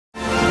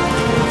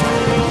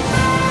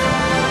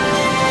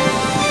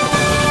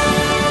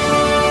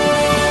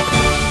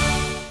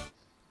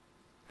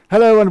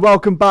Hello and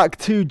welcome back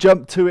to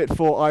Jump To It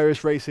for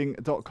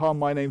IrishRacing.com.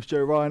 My name's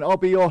Joe Ryan. I'll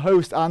be your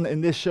host, and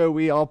in this show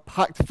we are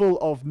packed full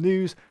of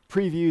news,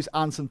 previews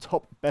and some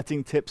top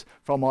betting tips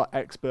from our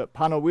expert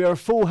panel. We are a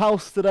full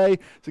house today,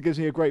 so it gives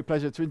me a great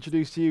pleasure to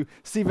introduce to you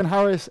Stephen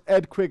Harris,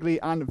 Ed Quigley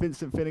and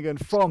Vincent Finegan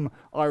from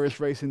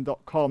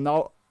IrishRacing.com.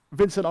 Now,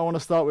 Vincent, I want to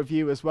start with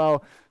you as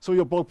well. Saw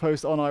your blog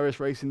post on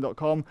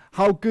IrishRacing.com.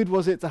 How good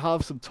was it to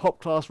have some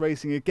top-class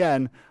racing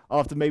again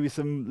after maybe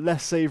some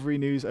less savoury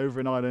news over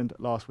in Ireland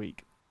last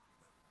week?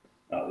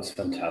 That was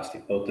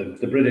fantastic. Both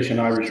the British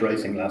and Irish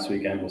racing last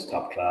weekend was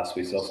top class.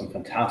 We saw some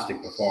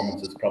fantastic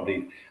performances.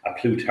 Probably a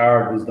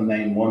Plethora was the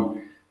main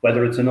one.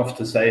 Whether it's enough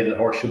to say the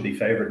horse should be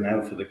favoured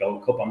now for the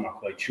Gold Cup, I'm not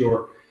quite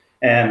sure.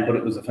 But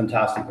it was a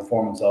fantastic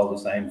performance all the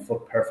same.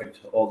 Foot perfect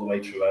all the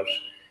way throughout.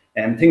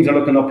 Things are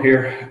looking up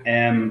here.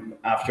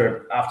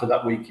 After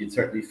that week, you'd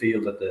certainly feel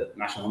that the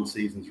National Hunt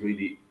season's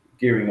really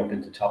gearing up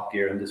into top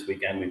gear. And this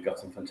weekend, we've got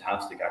some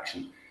fantastic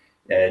action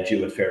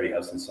due at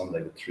Fairyhouse on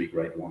Sunday with 3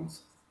 great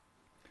ones.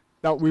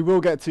 Now, we will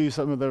get to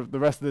some of the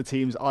rest of the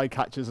team's eye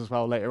catchers as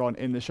well later on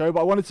in the show, but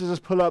I wanted to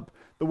just pull up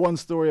the one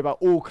story about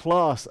All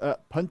Class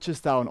at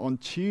Punchestown on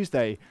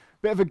Tuesday.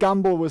 Bit of a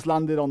gamble was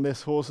landed on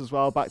this horse as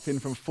well, backed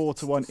in from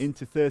 4-1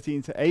 into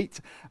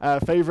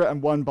 13-8. Favourite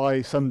and won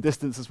by some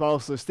distance as well.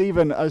 So,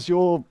 Stephen, as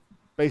you're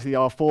basically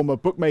our former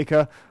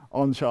bookmaker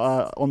on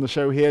the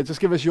show here, just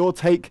give us your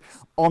take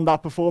on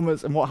that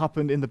performance and what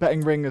happened in the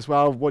betting ring as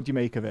well. What do you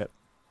make of it?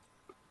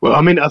 Well,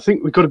 I mean, I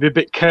think we've got to be a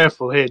bit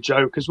careful here,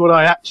 Joe, because what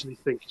I actually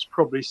think is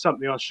probably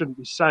something I shouldn't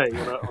be saying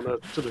on a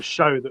sort of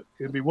show that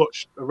can be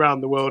watched around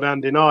the world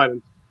and in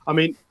Ireland. I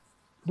mean,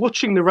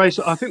 watching the race,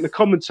 I think the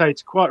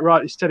commentator quite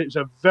rightly said it was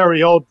a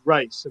very odd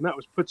race, and that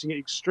was putting it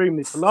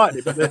extremely politely.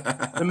 But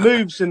the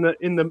moves in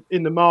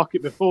the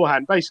market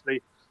beforehand,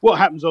 basically, what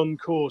happens on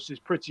course is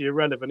pretty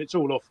irrelevant. It's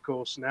all off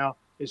course now.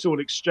 It's all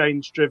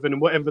exchange driven,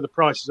 and whatever the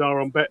prices are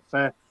on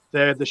Betfair,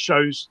 they're the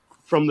shows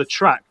from the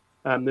track.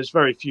 There's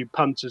very few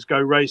punters go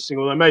racing,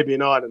 although maybe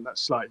in Ireland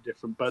that's slightly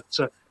different. But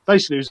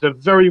basically, it was a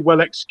very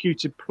well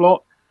executed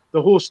plot.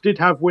 The horse did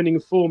have winning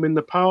form in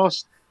the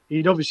past.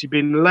 He'd obviously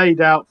been laid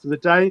out for the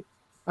day.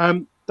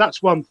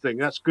 That's one thing.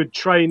 That's good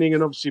training.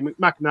 And obviously,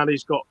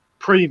 McNally's got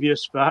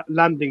previous for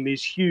landing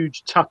these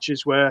huge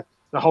touches where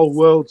the whole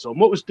world's on.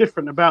 What was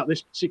different about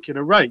this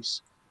particular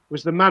race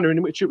was the manner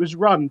in which it was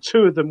run.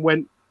 2 of them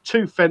went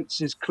 2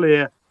 fences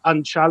clear,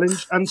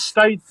 unchallenged, and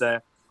stayed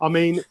there. I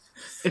mean,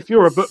 if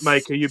you're a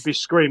bookmaker, you'd be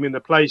screaming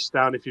the place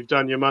down if you've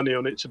done your money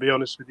on it, to be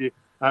honest with you.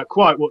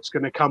 Quite what's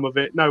going to come of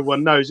it, no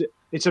one knows.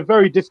 It's a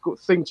very difficult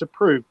thing to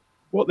prove.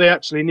 What they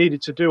actually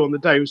needed to do on the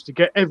day was to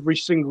get every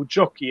single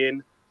jockey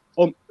in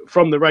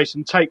from the race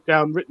and take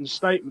down written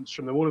statements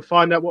from them all and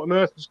find out what on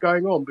earth was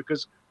going on,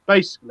 because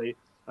basically,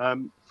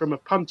 from a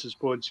punter's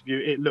point of view,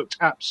 it looked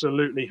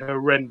absolutely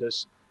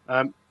horrendous.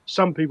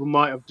 Some people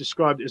might have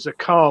described it as a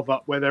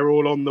carve-up where they're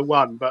all on the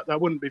one, but that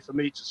wouldn't be for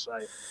me to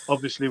say,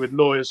 obviously with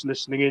lawyers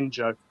listening in,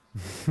 Joe.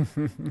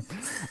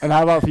 And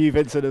how about for you,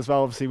 Vincent, as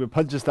well, obviously with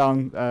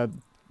Punchestown,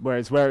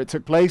 where it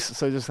took place,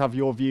 so just have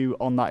your view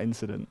on that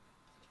incident.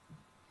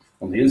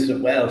 On the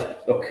incident, well,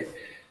 look,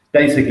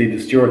 basically the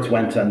stewards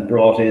went and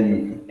brought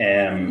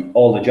in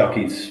all the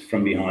jockeys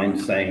from behind,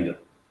 saying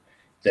that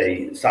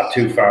they sat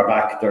too far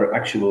back. Their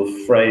actual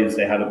phrase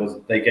they had was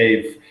they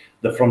gave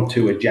the front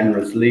 2 a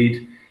generous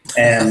lead.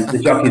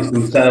 The jockeys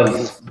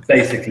themselves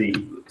basically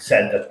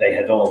said that they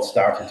had all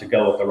started to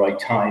go at the right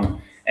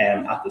time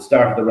at the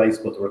start of the race,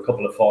 but there were a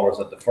couple of fallers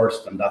at the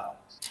first, and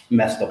that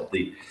messed up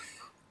the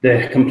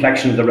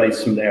complexion of the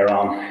race from there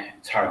on.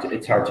 It's hard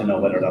to know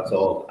whether that's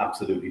all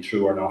absolutely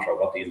true or not, or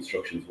what the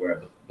instructions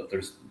were. But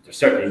there's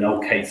certainly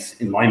no case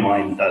in my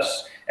mind that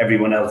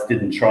everyone else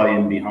didn't try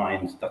in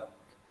behind.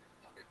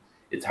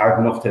 It's hard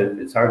enough,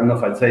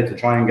 I'd say, to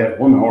try and get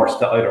one horse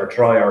to either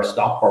try or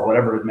stop or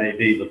whatever it may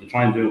be, but to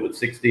try and do it with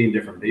 16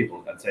 different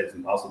people, I'd say it's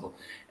impossible.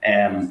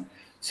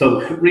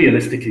 So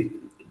realistically,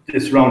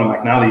 this Ronan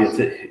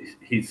McNally,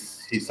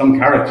 he's some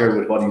character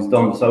with what he's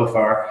done so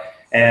far.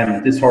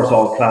 This horse,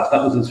 All Class,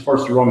 that was his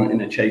first run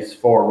in a chase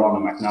for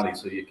Ronan McNally,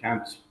 so you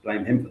can't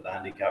blame him for the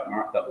handicap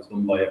mark. That was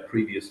done by a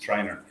previous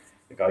trainer,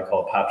 a guy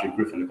called Patrick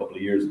Griffin, a couple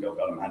of years ago,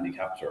 got him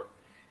handicapped.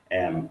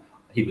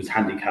 He was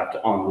handicapped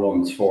on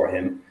runs for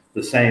him.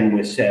 The same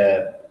with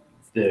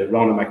the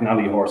Ronan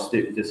McNally horse,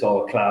 this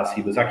All Class.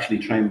 He was actually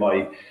trained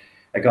by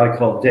a guy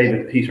called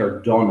David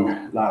Peter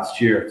Dunn last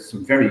year.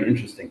 Some very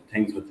interesting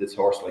things with this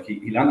horse. Like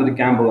he landed a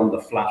gamble on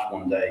the flat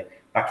one day,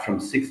 back from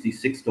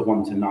 66-1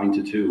 to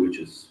 9-2, which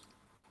is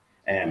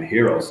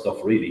hero stuff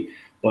really.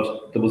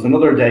 But there was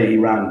another day he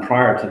ran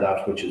prior to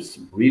that, which is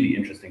really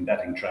interesting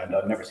betting trend.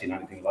 I've never seen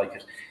anything like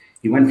it.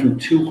 He went from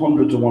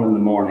 200-1 in the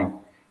morning.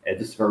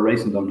 This is for a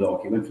racing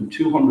Dundalk. He went from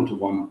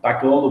 200-1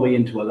 back all the way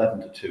into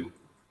 11-2,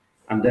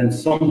 and then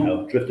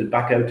somehow drifted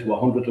back out to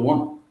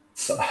 100-1.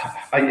 So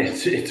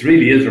it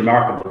really is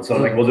remarkable. So,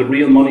 like, was it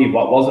real money?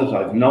 What was it?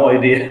 I have no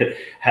idea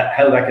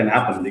how that can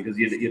happen, because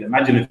you'd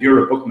imagine if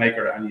you're a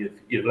bookmaker and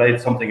you've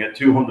laid something at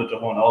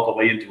 200-1 all the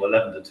way into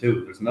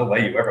 11-2, there's no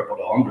way you ever put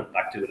 100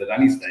 back to it at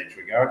any stage,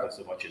 regardless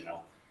of what you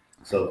know.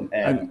 So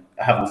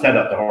having said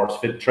that, the horse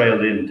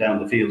trailed in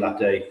down the field that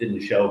day,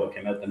 didn't show, but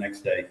came out the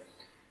next day,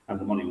 and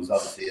the money was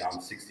obviously on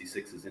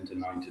 66s into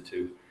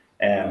 9-2.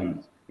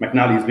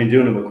 McNally has been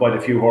doing it with quite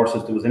a few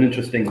horses. There was an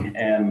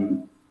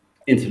interesting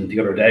incident the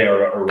other day,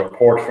 or a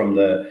report from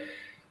the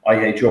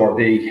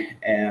IHRB.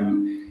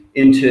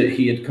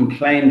 He had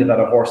complained about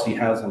a horse he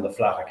has on the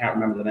flat. I can't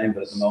remember the name of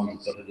it at the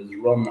moment, but it has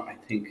run, I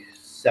think,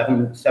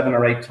 seven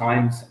or eight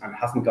times and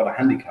hasn't got a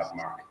handicap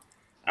mark.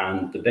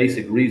 And the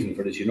basic reason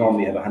for this, you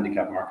normally have a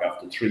handicap mark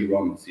after 3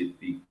 runs. You'd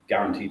be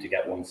guaranteed to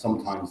get one.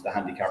 Sometimes the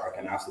handicapper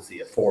can ask to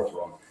see a 4th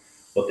run.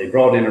 But they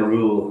brought in a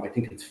rule, I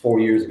think it's 4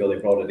 years ago they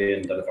brought it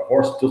in, that if a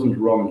horse doesn't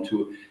run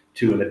to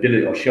an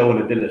ability or show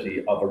an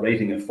ability of a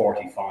rating of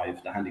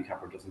 45, the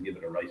handicapper doesn't give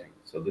it a rating.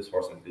 So this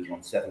horse, I think, has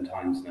run 7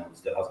 times now and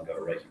still hasn't got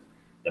a rating.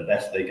 The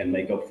best they can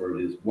make up for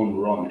it is 1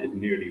 run. It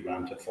nearly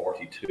ran to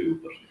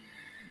 42, but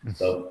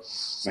so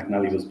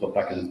McNally was put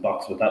back in his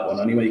box with that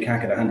one. Anyway, you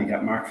can't get a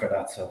handicap mark for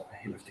that, so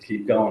he'll have to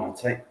keep going, I'd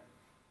say.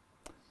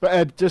 But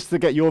Ed, just to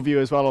get your view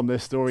as well on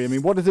this story, I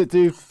mean, what does it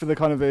do for the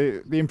kind of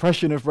the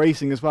impression of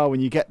racing as well when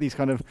you get these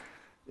kind of,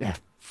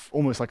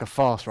 almost like a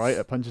farce, right,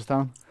 at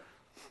Punchestown?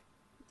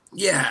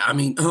 Yeah, I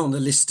mean, on the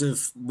list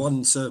of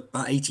 1 to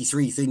about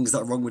 83 things that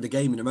are wrong with the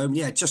game in a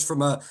moment, just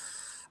from a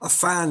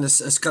fan,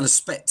 as kind of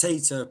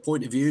spectator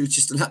point of view,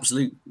 just an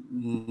absolute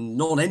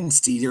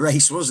non-entity, the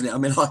race, wasn't it? I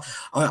mean,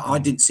 I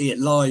didn't see it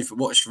live,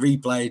 watched the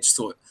replay, just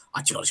thought,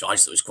 I just thought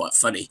it was quite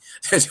funny.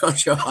 I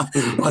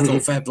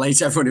thought fair play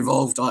to everyone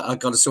involved. I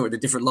kind of saw it in a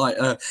different light.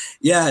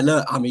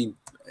 Look, I mean,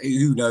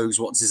 who knows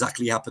what's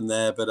exactly happened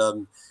there, but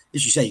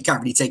as you say, you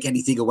can't really take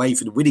anything away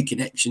from the winning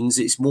connections.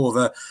 It's more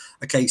of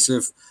a case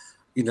of,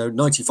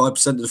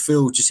 95% of the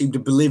field just seemed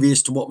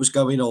oblivious to what was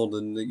going on,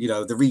 and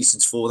the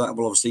reasons for that.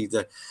 Well, obviously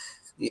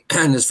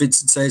and as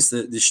Vincent says,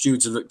 the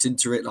stewards have looked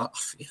into it. Like,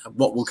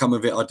 what will come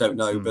of it, I don't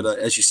know. But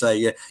as you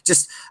say,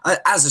 just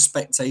as a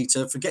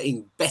spectator,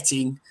 forgetting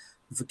betting,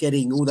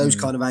 forgetting all those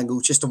kind of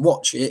angles, just to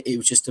watch it, it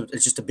was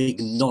just a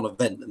big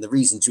non-event. And the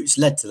reasons which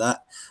led to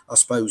that, I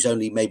suppose,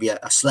 only maybe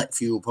a select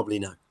few will probably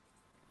know.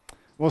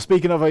 Well,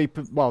 speaking of a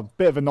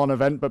bit of a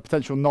non-event, but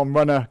potential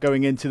non-runner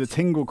going into the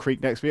Tingle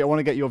Creek next week, I want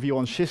to get your view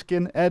on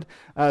Shishkin, Ed.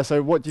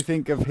 So what do you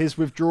think of his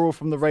withdrawal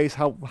from the race?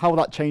 How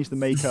that changed the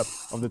makeup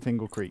of the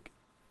Tingle Creek?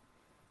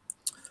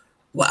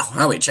 Well,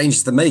 how it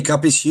changes the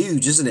makeup is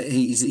huge, isn't it?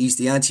 He's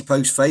the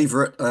anti-post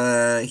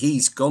favourite.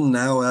 He's gone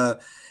now.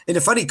 In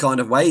a funny kind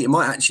of way, it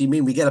might actually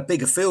mean we get a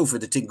bigger feel for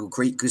the Tingle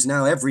Creek, because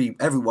now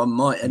everyone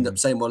might end up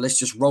saying, "Well, let's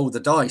just roll the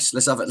dice.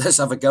 Let's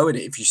have a go at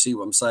it." If you see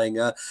what I'm saying,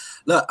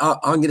 look,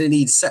 I'm going to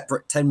need a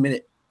separate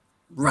 10-minute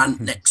rant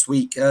next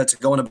week to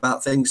go on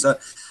about things. I'm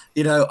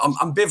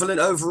ambivalent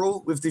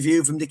overall with the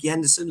view from Nicky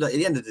Henderson. Look, at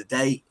the end of the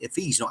day, if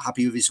he's not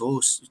happy with his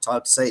horse, it's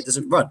hard to say it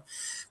doesn't run.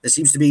 There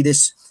seems to be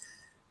this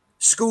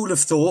school of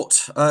thought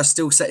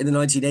still set in the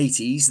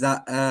 1980s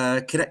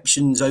that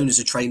connections, owners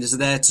and trainers are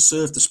there to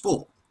serve the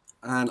sport.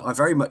 And I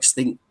very much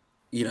think,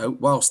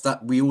 whilst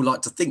that we all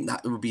like to think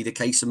that would be the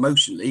case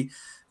emotionally,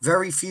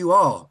 very few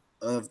are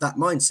of that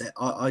mindset.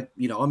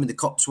 I'm in the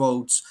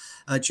Cotswolds,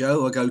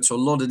 Joe. I go to a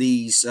lot of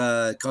these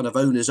kind of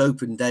owners'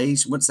 open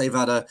days. Once they've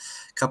had a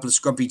couple of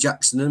Scrumpy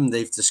Jacks in them,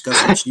 they've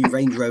discussed which new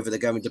Range Rover they're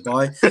going to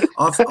buy.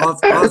 I've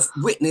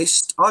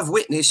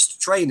witnessed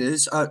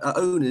trainers,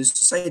 owners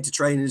saying to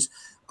trainers,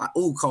 at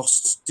all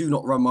costs, do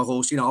not run my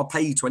horse. I'll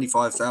pay you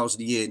 $25,000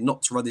 a year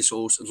not to run this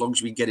horse as long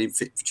as we get him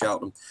fit for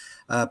Cheltenham.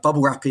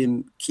 Bubble wrap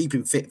him, keep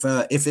him fit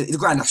for the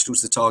Grand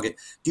National's the target.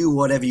 Do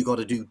whatever you got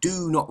to do.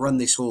 Do not run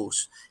this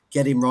horse.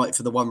 Get him right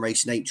for the one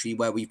race in Aintree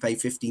where we pay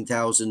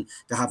 $15,000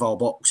 to have our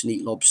box and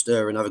eat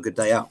lobster and have a good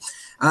day out.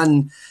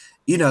 And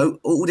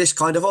all this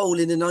kind of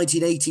in the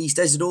 1980s,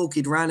 Desert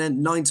Orchid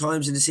ran 9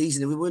 times in the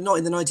season. We're not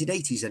in the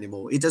 1980s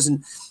anymore. It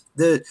doesn't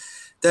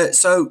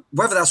so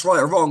whether that's right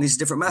or wrong is a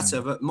different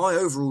matter. But my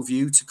overall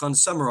view, to kind of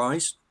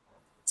summarize,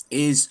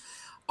 is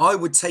I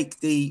would take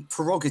the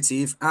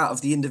prerogative out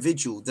of the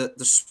individual, that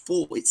the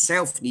sport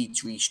itself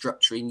needs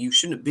restructuring. You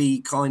shouldn't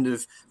be kind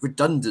of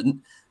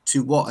redundant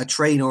to what a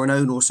trainer or an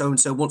owner or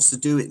so-and-so wants to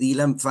do at the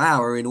 11th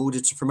hour in order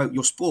to promote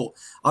your sport.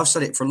 I've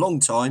said it for a long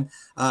time,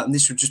 and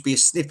this would just be a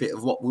snippet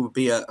of what would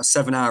be a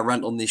 7-hour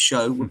rant on this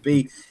show, would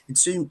be in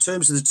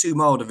terms of the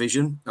 2-mile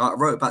division. I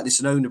wrote about this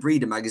in Owner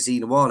Breeder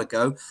magazine a while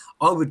ago.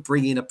 I would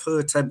bring in a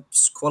per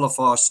temps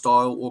qualifier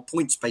style or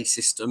points-based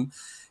system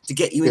to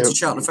get you into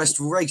Cheltenham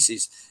Festival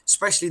races,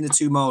 especially in the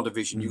 2-mile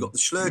division. You've got the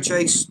Schlur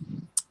Chase,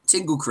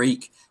 Tingle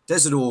Creek,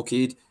 Desert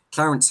Orchid,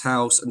 Clarence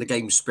House, and the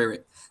Game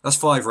Spirit. That's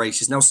 5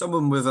 races. Now,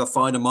 someone with a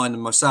finer mind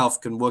than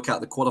myself can work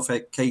out the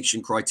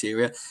qualification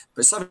criteria,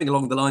 but something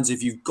along the lines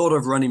of you've got to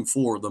have run in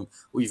 4 of them,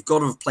 or you've got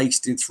to have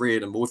placed in 3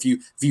 of them, or if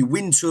you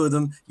win 2 of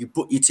them, you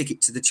book your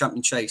ticket to the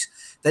Champion Chase.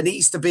 There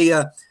needs to be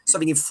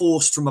something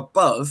enforced from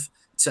above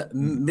to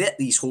get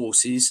these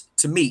horses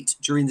to meet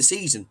during the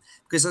season.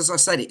 Because as I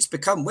said, it's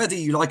become, whether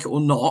you like it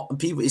or not, and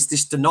people, it's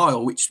this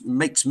denial which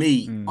makes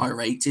me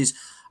irate, is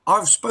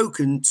I've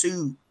spoken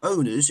to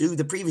owners who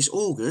the previous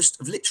August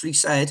have literally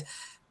said,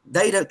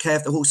 They don't care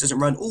if the horse doesn't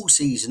run all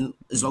season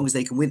as long as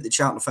they can win at the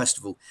Cheltenham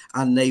Festival,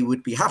 and they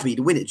would be happy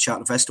to win at the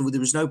Cheltenham Festival. There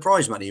was no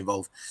prize money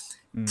involved.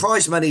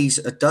 Prize money's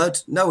a dud.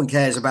 No one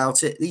cares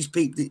about it. These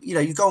people, you know,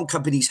 you go on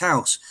Company's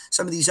House.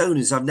 Some of these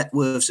owners have net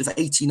worths of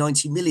 80,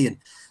 90 million.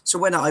 So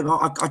when I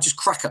just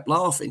crack up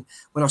laughing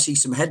when I see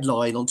some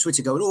headline on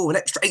Twitter going, oh, an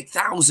extra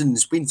 8,000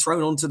 has been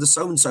thrown onto the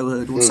so-and-so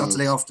hurdle on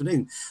Saturday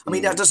afternoon. I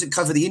mean, that doesn't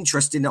cover the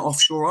interest in the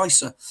offshore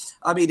ISA.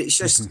 I mean, it's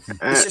just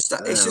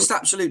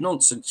absolute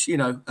nonsense, you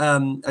know,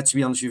 to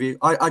be honest with you.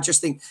 I just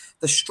think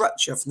the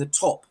structure from the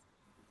top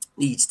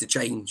needs to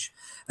change.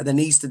 And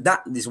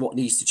that is what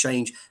needs to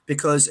change,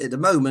 because at the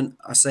moment,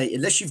 I say,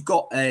 unless you've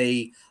got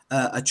a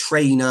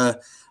trainer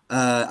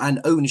and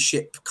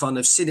ownership kind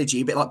of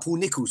synergy, a bit like Paul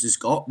Nicholls has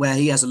got, where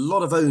he has a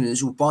lot of owners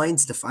who buy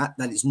into the fact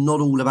that it's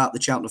not all about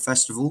the Cheltenham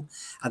Festival,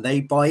 and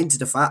they buy into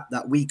the fact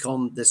that week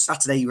on the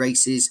Saturday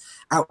races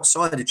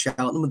outside of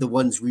Cheltenham are the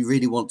ones we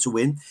really want to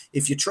win.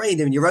 If your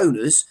trainer and your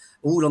owners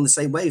are all on the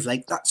same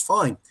wavelength, that's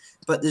fine.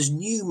 But there's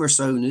numerous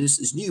owners,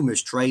 there's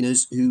numerous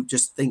trainers who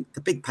just think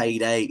the big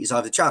payday is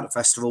either Cheltenham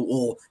Festival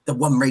or the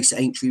one race at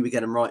Aintree we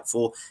get them right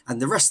for,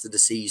 and the rest of the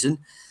season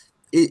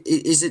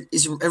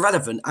is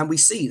irrelevant. And we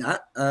see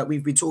that.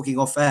 We've been talking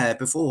off air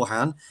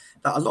beforehand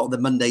that a lot of the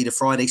Monday to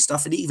Friday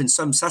stuff and even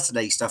some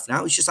Saturday stuff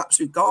now is just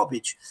absolute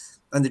garbage.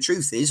 And the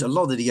truth is, a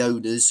lot of the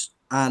owners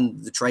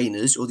and the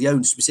trainers, or the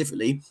owners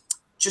specifically,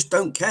 just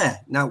don't care.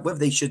 Now, whether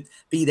they should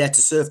be there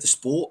to serve the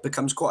sport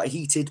becomes quite a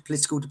heated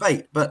political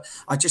debate. But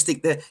I just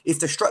think that if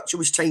the structure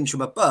was changed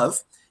from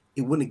above,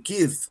 it wouldn't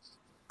give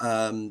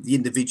the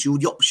individual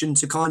the option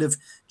to kind of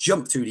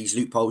jump through these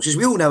loopholes. As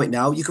we all know it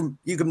now, you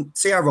can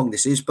see how wrong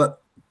this is, but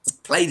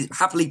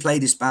happily play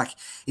this back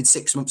in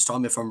 6 months'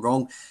 time if I'm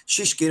wrong.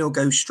 Shishkin will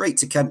go straight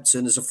to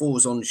Kempton as a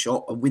fours-on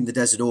shot and win the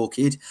Desert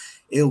Orchid.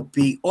 He'll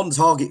be on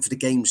target for the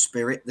game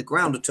spirit. The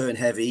ground will turn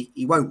heavy.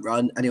 He won't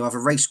run, and he'll have a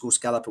race course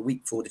gallop a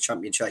week before the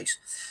Champion Chase.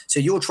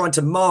 So you're trying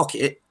to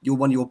market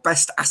one of your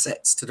best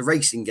assets to the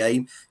racing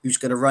game, who's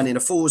going to run in a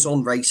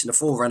fours-on race and a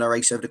four-runner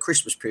race over the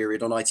Christmas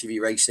period on ITV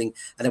Racing,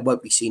 and then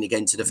won't be seen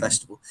again to the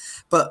festival.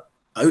 But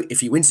if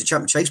he wins the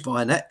Champion Chase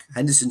by a neck,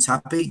 Henderson's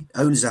happy,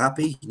 owners are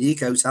happy,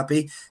 Nico's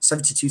happy,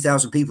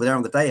 72,000 people there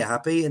on the day are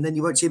happy, and then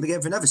you won't see him again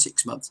for another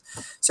 6 months.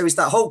 So it's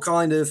that whole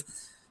kind of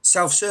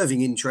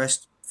self-serving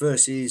interest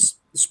versus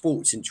the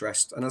sports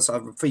interest. And as I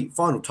repeat,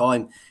 final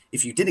time,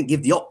 if you didn't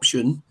give the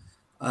option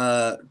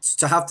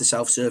to have the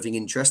self-serving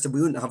interest, then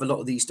we wouldn't have a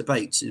lot of these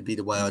debates. It'd be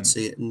the way I'd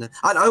see it. And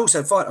I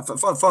also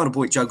final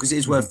point, Joe, because it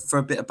is worth for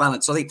a bit of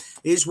balance. I think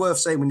it is worth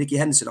saying with Nicky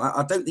Henderson,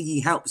 I don't think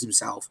he helps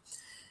himself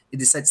in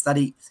the sense that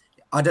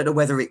I don't know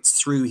whether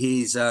it's through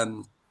he's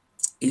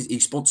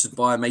sponsored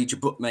by a major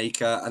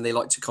bookmaker and they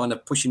like to kind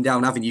of push him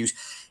down avenues.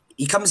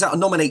 He comes out and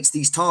nominates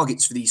these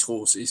targets for these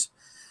horses.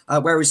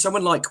 Whereas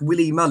someone like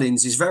Willie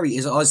Mullins is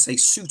I say,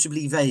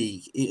 suitably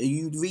vague.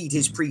 You read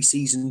his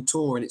pre-season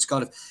tour and it's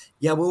kind of,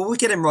 yeah, well, we'll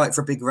get him right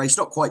for a big race.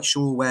 Not quite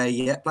sure where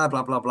yet, blah,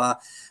 blah, blah, blah.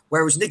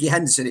 Whereas Nicky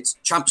Henderson, it's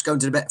Champ's going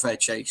to the Betfair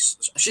Chase.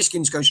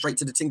 Shishkin's going straight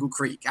to the Tingle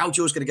Creek.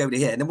 Algeor's going to go to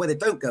here. And then when they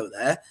don't go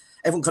there,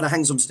 everyone kind of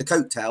hangs onto the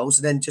coattails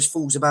and then just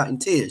falls about in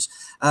tears.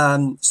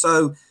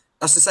 So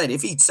that's to say,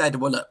 if he'd said,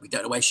 well, look, we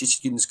don't know where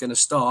Shishkin's going to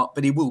start,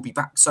 but he will be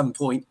back at some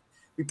point,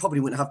 we probably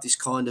wouldn't have this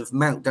kind of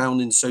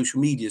meltdown in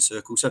social media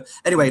circles. So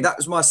anyway, that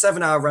was my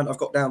 7-hour rant. I've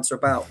got down to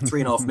about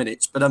 3.5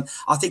 minutes, but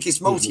I think it's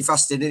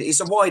multifaceted.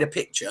 It's a wider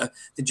picture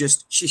than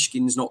just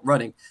Shishkin's not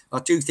running. I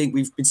do think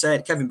we've been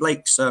saying Kevin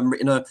Blake's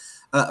written a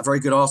very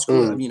good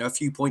article. You know, a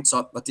few points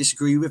I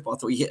disagree with, but I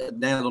thought he hit a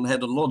nail on the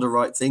head on a lot of the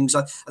right things.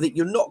 I think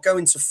you're not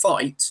going to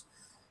fight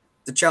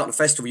the Cheltenham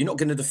Festival. You're not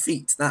going to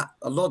defeat that.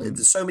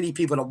 There's so many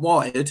people are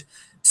wired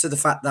to the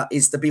fact that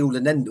is the be all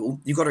and end all.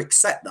 You've got to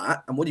accept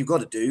that, and what you've got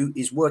to do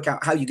is work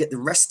out how you get the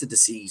rest of the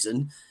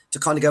season to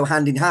kind of go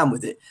hand in hand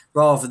with it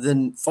rather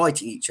than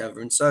fighting each other.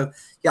 And so,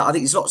 yeah, I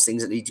think there's lots of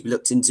things that need to be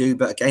looked into.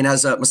 But again,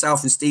 as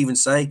myself and Stephen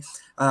say,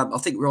 I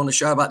think we were on the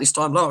show about this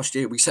time last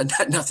year. We said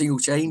that nothing will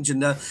change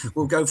and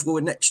we'll go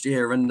forward next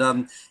year.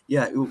 And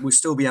yeah, we'll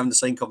still be having the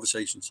same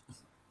conversations.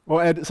 Well,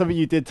 Ed, something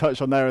you did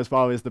touch on there as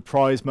well is the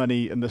prize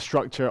money and the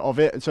structure of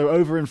it. So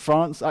over in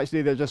France,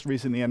 actually, they just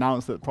recently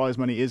announced that prize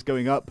money is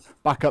going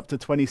back up to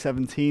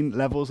 2017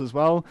 levels as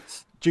well,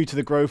 due to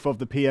the growth of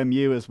the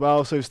PMU as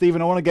well. So,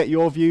 Stephen, I want to get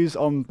your views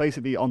on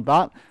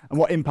that and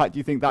what impact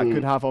you think that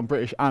could have on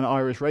British and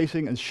Irish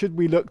racing. And should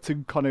we look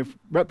to kind of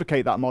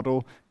replicate that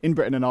model in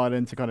Britain and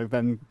Ireland to kind of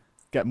then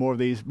get more of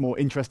these more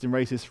interesting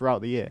races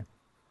throughout the year?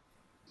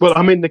 Well,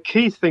 I mean, the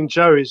key thing,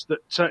 Joe, is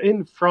that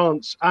in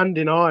France and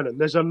in Ireland,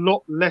 there's a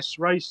lot less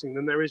racing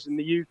than there is in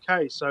the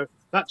UK. So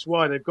that's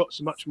why they've got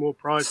so much more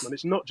prize money.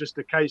 It's not just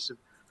a case of,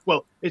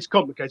 well, it's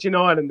complicated. In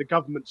Ireland, the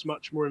government's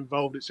much more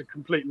involved. It's a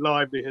complete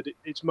livelihood.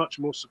 It's much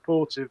more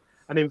supportive.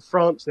 And in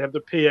France, they have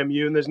the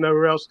PMU and there's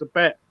nowhere else to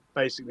bet,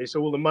 basically.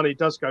 So all the money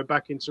does go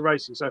back into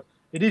racing. So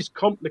it is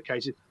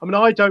complicated. I mean,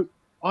 I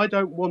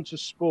don't want a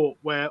sport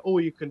where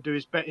all you can do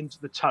is bet into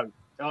the toe.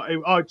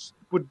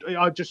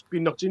 I'd just be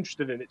not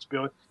interested in it, to be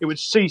honest. It would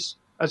cease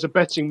as a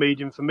betting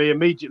medium for me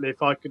immediately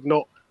if I could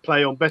not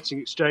play on betting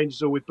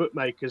exchanges or with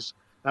bookmakers.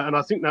 And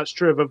I think that's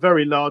true of a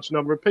very large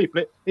number of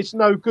people. It's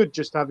no good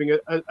just having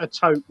a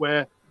tote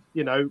where,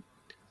 you know,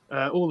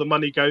 all the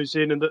money goes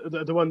in, and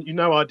the one, you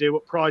no idea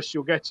what price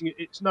you're getting.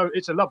 It's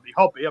a lovely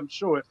hobby. I'm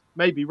sure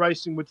maybe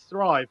racing would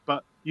thrive,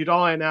 but you'd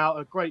iron out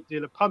a great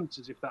deal of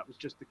punters if that was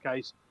just the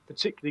case,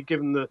 particularly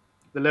given the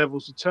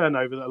levels of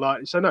turnover that are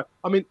likely. So no,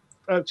 I mean,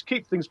 to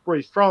keep things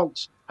brief,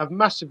 France have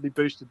massively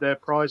boosted their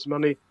prize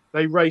money.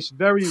 They race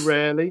very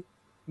rarely.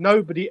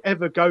 Nobody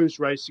ever goes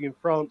racing in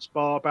France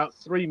bar about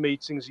 3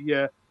 meetings a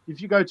year.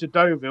 If you go to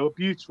Deauville, a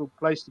beautiful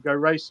place to go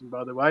racing,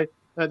 by the way,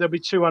 there'll be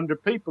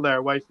 200 people there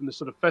away from the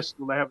sort of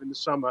festival they have in the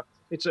summer.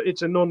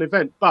 It's a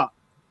non-event, but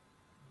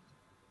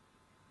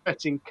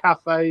betting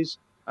cafes,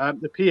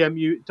 the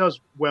PMU does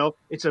well.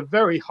 It's a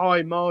very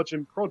high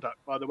margin product,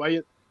 by the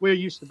way. We're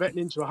used to betting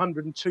into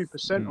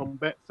 102% on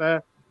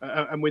Betfair,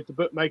 and with the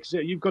bookmakers,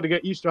 you've got to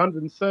get used to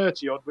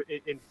 130 odd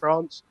in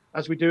France,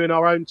 as we do in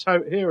our own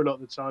tote here a lot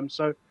of the time.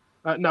 So,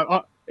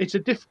 it's a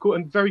difficult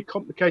and very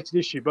complicated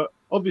issue. But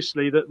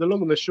obviously, the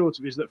long and the short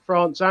of it is that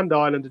France and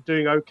Ireland are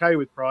doing okay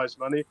with prize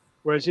money,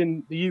 whereas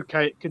in the UK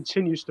it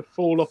continues to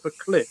fall off a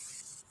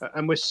cliff,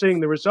 and we're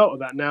seeing the result of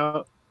that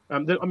now.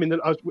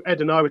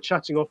 Ed and I were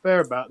chatting off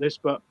air about this,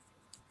 but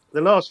the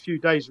last few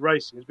days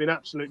racing has been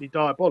absolutely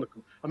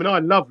diabolical. I mean, I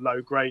love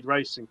low-grade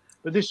racing,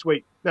 but this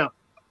week, now,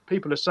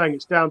 people are saying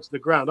it's down to the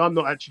ground. I'm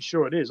not actually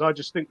sure it is. I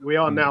just think that we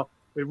are now,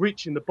 we're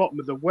reaching the bottom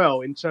of the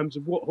well in terms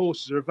of what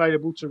horses are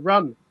available to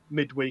run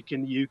midweek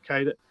in the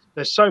UK, that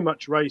there's so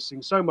much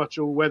racing, so much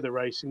all-weather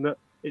racing, that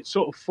it's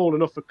sort of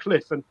fallen off a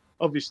cliff, and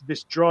obviously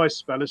this dry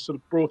spell has sort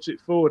of brought it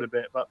forward a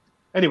bit. But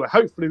anyway,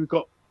 hopefully we've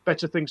got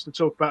better things to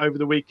talk about over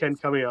the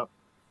weekend coming up.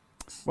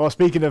 Well,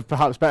 speaking of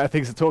perhaps better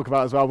things to talk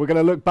about as well, we're going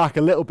to look back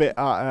a little bit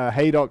at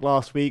Haydock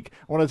last week.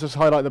 I want to just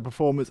highlight the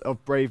performance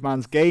of Brave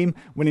Man's Game,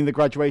 winning the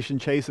graduation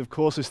chase, of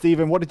course. So,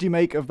 Stephen, what did you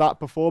make of that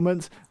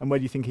performance, and where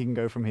do you think he can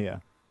go from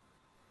here?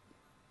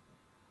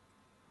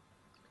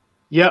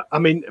 Yeah, I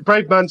mean,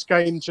 Brave Man's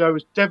Game, Joe,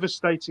 is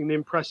devastatingly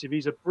impressive.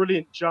 He's a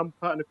brilliant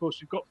jumper, and of course,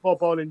 we've got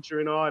Bob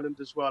Ollinger in Ireland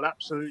as well.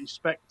 Absolutely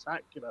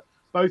spectacular.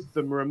 Both of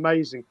them are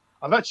amazing.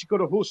 I've actually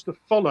got a horse to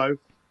follow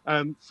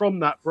from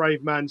that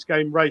Brave Man's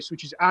Game race,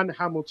 which is Anne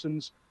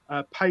Hamilton's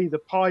Pay the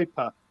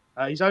Piper.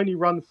 He's only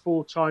run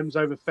 4 times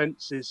over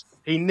fences.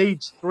 He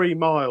needs 3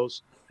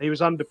 miles. He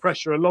was under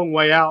pressure a long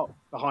way out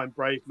behind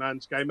Brave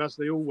Man's Game, as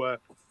they all were.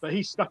 But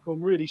he stuck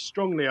on really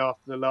strongly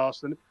after the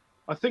last. And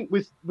I think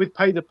with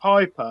Pay the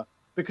Piper,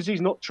 because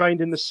he's not trained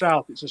in the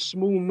south, it's a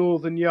small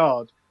northern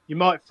yard, you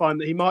might find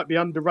that he might be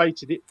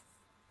underrated. It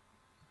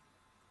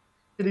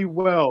really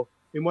well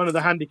in one of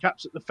the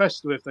handicaps at the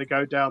festival if they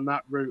go down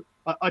that route.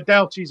 I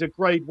doubt he's a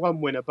Grade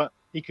 1 winner, but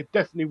he could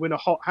definitely win a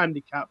hot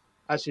handicap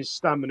as his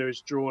stamina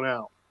is drawn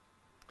out.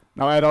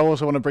 Now, Ed, I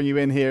also want to bring you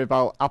in here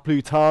about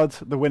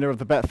Epatante, the winner of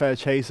the Betfair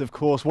Chase, of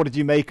course. What did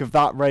you make of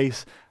that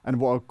race, and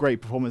what a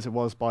great performance it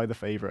was by the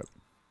favourite?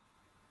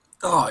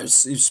 Oh, it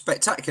was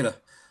spectacular.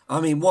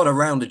 I mean, what a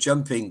round of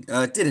jumping.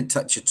 Didn't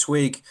touch a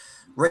twig.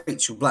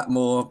 Rachel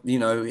Blackmore, you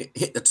know,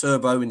 hit the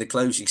turbo in the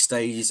closing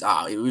stages.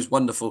 It was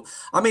wonderful.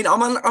 I mean,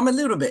 I'm a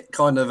little bit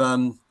kind of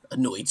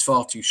annoyed. It's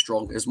far too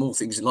strong. There's more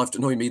things in life to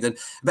annoy me than.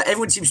 But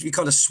everyone seems to be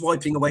kind of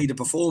swiping away the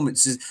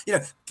performances. You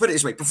know, put it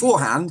this way: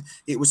 beforehand,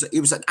 it was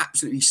an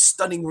absolutely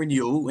stunning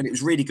renewal, and it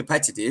was really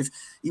competitive.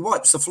 He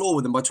wipes the floor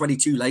with them by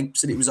 22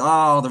 lengths, and it was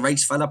the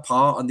race fell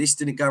apart, and this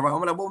didn't go right. I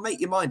mean, well, make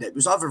your mind up. It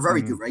was either a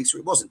very good race or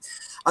it wasn't.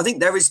 I think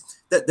there is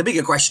the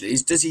bigger question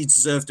is: does he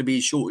deserve to be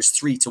as short as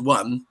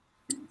 3-1?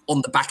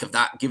 On the back of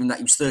that, given that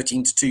he was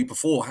 13-2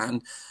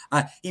 beforehand,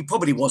 he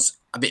probably was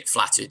a bit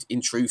flattered,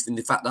 in truth, in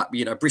the fact that,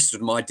 you know, Bristol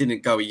and I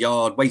didn't go a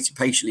yard, waited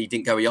patiently,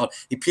 didn't go a yard.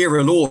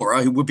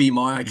 Galore, who would be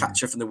my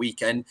catcher from the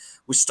weekend,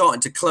 was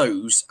starting to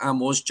close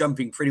and was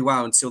jumping pretty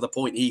well until the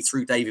point he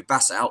threw David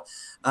Bass out.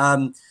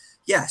 Crikey,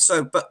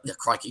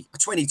 a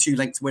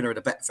 22-length winner at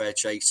a Betfair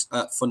Chase,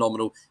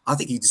 phenomenal. I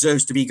think he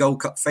deserves to be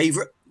Gold Cup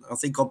favourite, I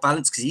think, on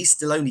balance, because he's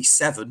still only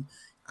 7.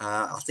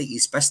 I think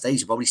his best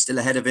days are probably still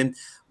ahead of him.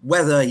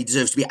 Whether he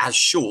deserves to be as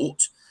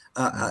short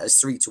as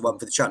 3-1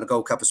 for the Cheltenham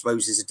Gold Cup, I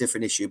suppose, is a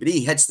different issue. But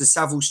he heads to the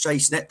Savills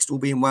Chase next, all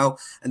being well,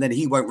 and then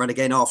he won't run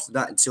again after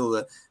that until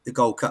the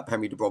Gold Cup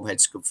Henry de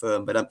Bromhead's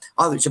confirmed. But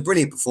I think it's a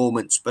brilliant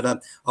performance.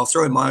 But I'll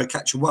throw in my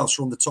catcher whilst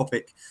we're on the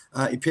topic.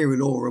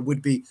 Imperial Aura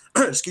would be,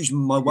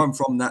 my one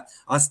from that.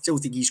 I still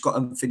think he's got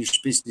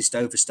unfinished business to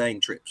overstaying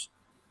trips.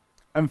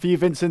 And for you,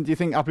 Vincent, do you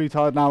think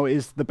Epatante now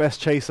is the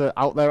best chaser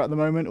out there at the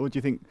moment, or do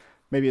you think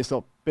maybe it's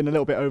not been a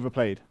little bit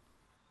overplayed?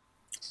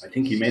 I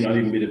think he may not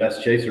even be the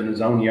best chaser in his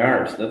own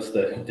yards. That's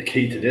the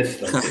key to this.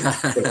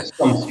 There's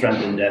some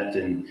strength and depth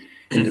in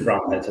the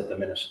Brownheads at the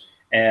minute.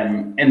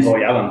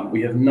 Envoy Allen,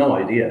 we have no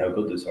idea how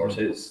good this horse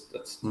is.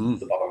 That's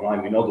the bottom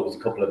line. We know there was a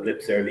couple of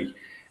blips early,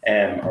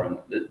 or in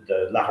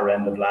the latter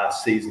end of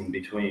last season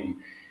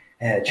between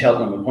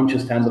Cheltenham and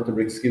Punchestown, but there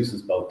were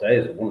excuses both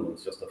days. One of them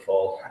was just a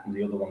fall, and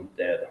the other one,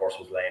 the horse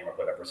was lame or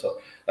whatever. So,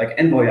 like,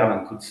 Envoy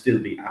Allen could still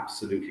be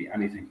absolutely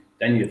anything.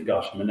 Then you've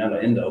got Manila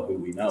Indo, who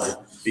we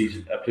know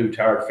beat a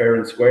Plutard fair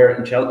and square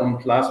in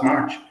Cheltenham last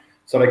March.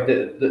 So, like,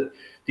 the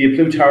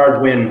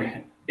Plutard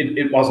win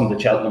it wasn't the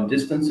Cheltenham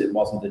distance, it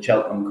wasn't the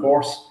Cheltenham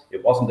course,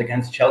 it wasn't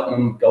against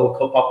Cheltenham Gold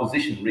Cup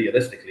opposition.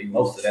 Realistically,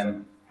 most of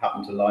them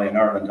happen to lie in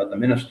Ireland at the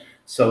minute.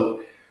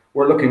 So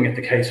we're looking at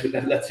the case.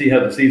 Let's see how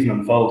the season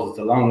unfolds. It's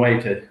a long way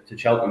to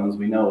Cheltenham, as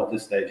we know at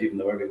this stage, even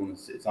though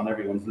it's on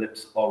everyone's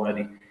lips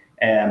already.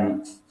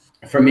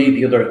 For me,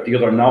 the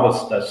other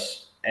novice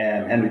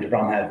that Henry de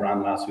Bromhead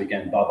ran last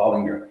weekend, Bob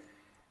Ollinger,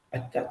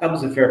 that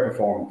was a fair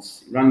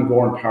performance. He ran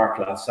Gorn Park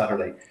last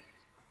Saturday.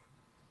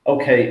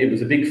 Okay, it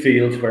was a big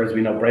field, whereas we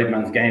know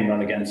Braveman's Game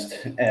ran against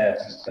a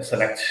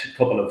select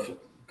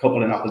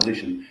couple in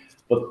opposition.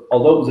 But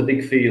although it was a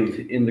big field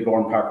in the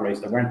Gorn Park race,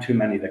 there weren't too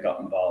many that got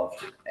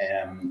involved.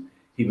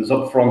 He was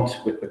up front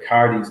with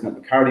Bacardi's. Now,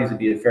 Bacardi's would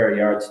be a fair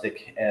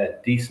yardstick,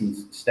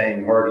 decent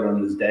staying hurdler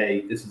in his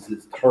day. This is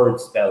his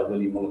third spell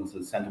Willie Mullins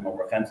has sent him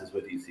over fences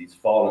with. He's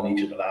fallen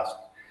each of the last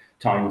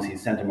times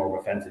he's sent him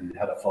over fences. He's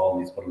had a fall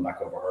and he's put him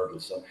back over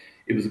hurdles. So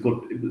it was a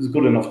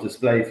good enough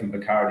display from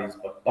Bacardi's,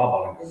 but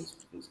Bob Ollinger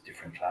was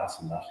different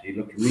class in that. He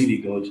looked really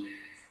good.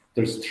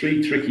 There's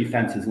 3 tricky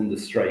fences in the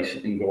straight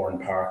in Gorn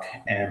Park,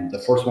 and the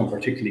first one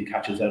particularly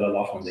catches out a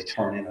lot when they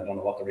turn in. I don't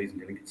know what the reason,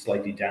 but I think it's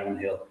slightly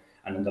downhill.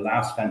 And then the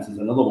last fence is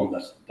another one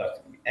that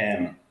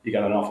you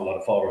got an awful lot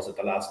of followers at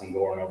the last in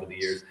Gorn over the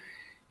years.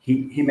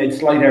 He made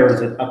slight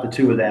errors at the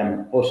 2 of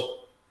them, but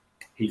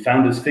he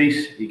found his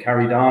feet. He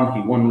carried on.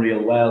 He won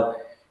real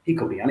well. He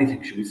could be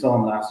anything. We saw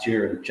him last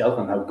year in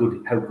Cheltenham,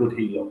 how good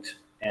he looked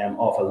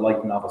off a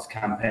light novice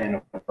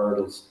campaign of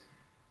hurdles.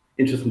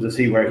 Interesting to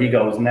see where he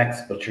goes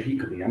next, but sure, he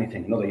could be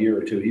anything. Another year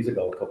or two, he's a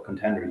Gold Cup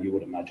contender, you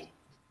would imagine.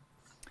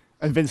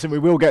 And Vincent, we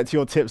will get to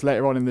your tips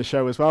later on in the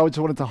show as well. I just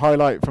wanted to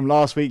highlight from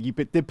last week, you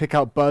did pick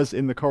out Buzz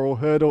in the Coral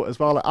Hurdle as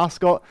well at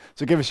Ascot.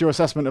 So give us your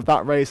assessment of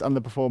that race and the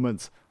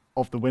performance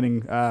of the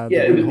winning.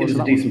 It was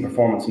a decent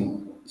performance.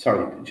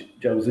 Joe,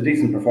 it was a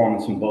decent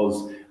performance from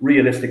Buzz.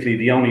 Realistically,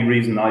 the only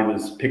reason I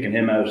was picking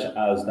him out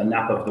as the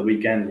nap of the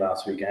weekend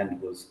last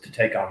weekend was to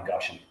take on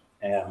Goshen.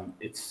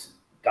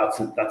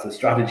 That's a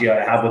strategy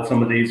I have with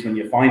some of these. When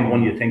you find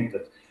one you think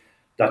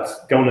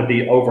that's going to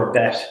be over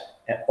bet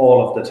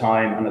all of the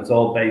time, and it's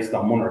all based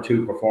on 1 or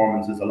 2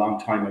 performances a long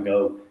time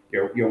ago,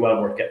 you're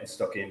well worth getting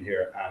stuck in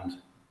here. And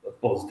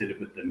Buzz did it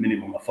with the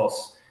minimum of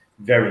fuss.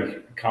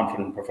 Very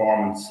confident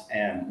performance,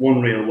 and won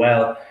real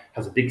well.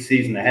 Has a big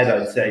season ahead,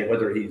 I'd say.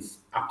 Whether he's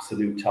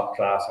absolute top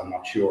class, I'm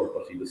not sure,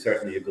 but he was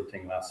certainly a good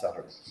thing last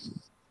Saturday.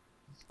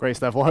 Great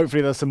stuff. Well,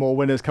 hopefully there's some more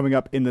winners coming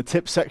up in the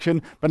tip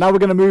section. But now we're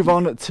going to move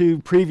on to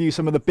preview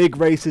some of the big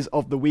races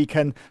of the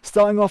weekend,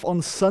 starting off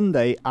on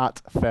Sunday at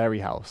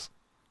Fairyhouse.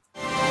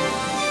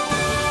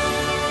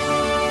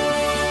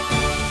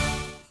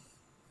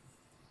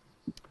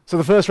 So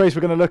the first race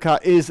we're going to look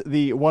at is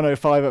the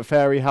 105 at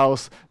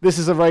Fairyhouse. This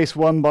is a race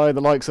won by the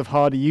likes of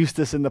Hardy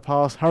Eustace in the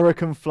past,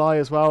 Hurricane Fly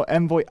as well,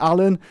 Envoy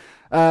Allen.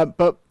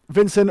 But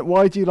Vincent,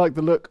 why do you like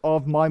the look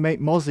of My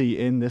Mate Mozzie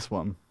in this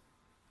one?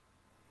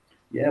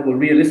 Yeah, well,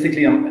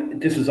 realistically,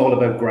 this is all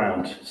about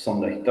ground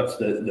Sunday. That's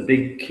the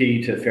big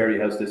key to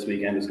Fairyhouse this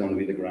weekend is going to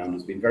be the ground.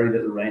 There's been very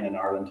little rain in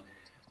Ireland.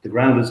 The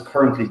ground is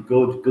currently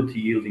good to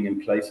yielding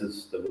in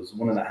places. There was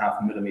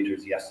 1.5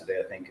 millimetres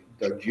yesterday, I think.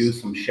 They're due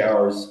some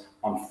showers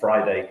on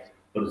Friday,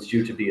 but it's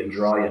due to be a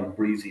dry and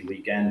breezy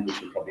weekend,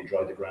 which will probably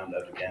dry the ground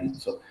out again.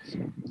 So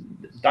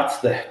that's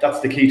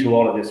the key to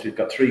all of this. We've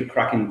got 3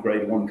 cracking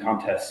Grade 1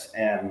 contests.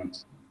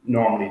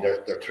 Normally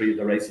they're 3 of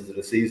the races of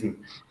the season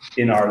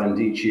in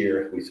Ireland each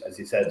year. As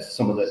you said,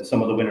 some of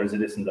the winners of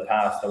this in the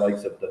past, the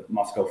likes of the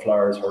Moscow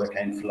Flyers,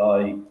 Hurricane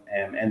Fly,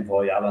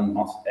 Envoy Allen,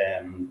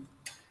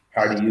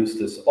 Hardy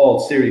Eustace,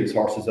 all serious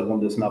horses have won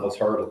this novice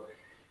hurdle.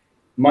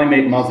 My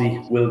Mate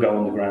Mozzie will go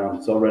on the ground.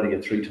 It's already a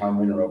 3-time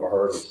winner over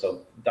hurdles.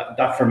 So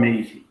that for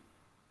me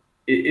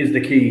is the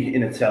key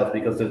in itself,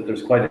 because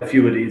there's quite a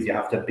few of these. You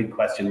have to have big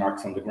question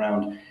marks on the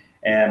ground.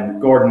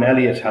 Gordon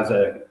Elliott has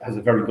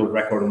a very good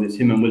record in this.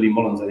 Him and Willie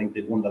Mullins, I think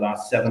they've won the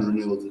last 7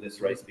 renewals of this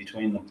race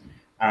between them.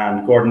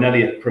 And Gordon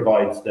Elliott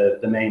provides the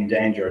main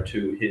danger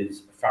to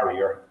his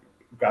farrier,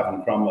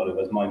 Gavin Cromwell, who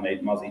has My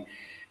Mate Mozzie.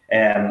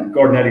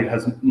 Gordon Elliott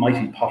has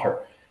Mighty Potter,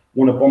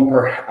 won a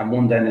bumper and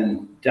won then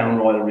in Down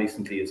Royal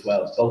recently as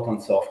well, both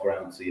on soft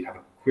ground. So you'd have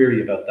a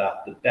query about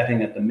that. The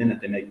betting at the minute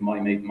they make My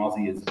Mate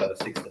Mozzie is about a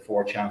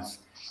 6-4 chance,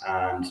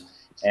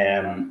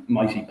 and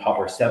Mighty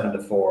Potter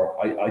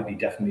 7-4. I'd be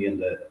definitely in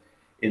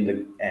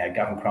the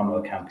Gavin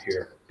Cromwell camp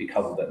here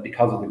because of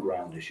the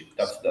ground issue.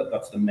 That's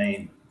the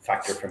main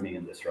factor for me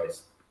in this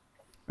race.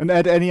 And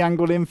Ed, any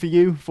angle in for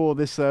you for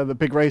this the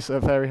big race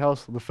at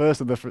Fairyhouse, the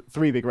first of the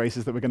 3 big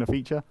races that we're going to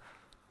feature?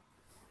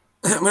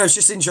 Well, it's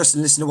just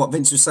interesting listening to what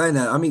Vince was saying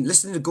there. I mean,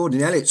 listening to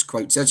Gordon Elliott's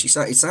quotes,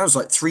 actually, it sounds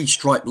like 3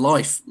 Stripe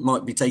Life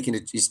might be taking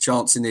his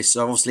chance in this.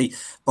 So obviously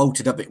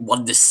bolted up at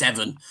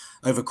 1-7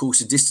 over course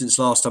of distance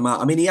last time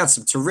out. I mean, he had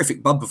some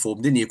terrific bumper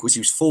form, didn't he? Of course,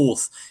 he was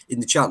 4th in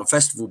the Cheltenham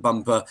Festival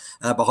bumper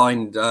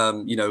behind,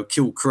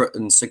 Kilcrut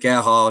and Sir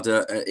Gerhard,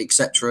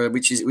 etc.,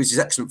 which is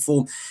excellent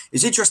form.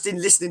 It's interesting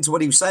listening to what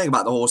he was saying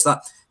about the horse,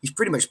 that he's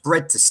pretty much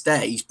bred to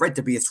stay. He's bred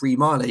to be a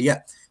 3-miler,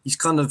 yet he's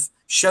kind of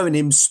showing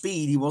him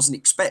speed he wasn't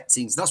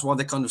expecting. So that's why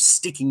they're kind of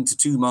sticking to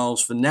 2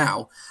 miles for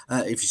now,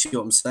 if you see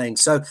what I'm saying.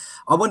 So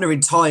I wonder in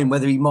time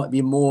whether he might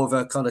be more of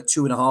a kind of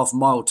 2.5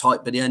 mile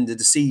type by the end of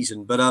the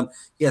season. But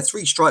yeah,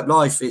 3 Stripe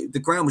Life, the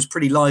ground was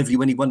pretty lively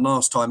when he won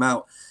last time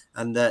out.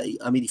 And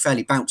I mean, he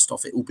fairly bounced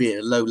off it, albeit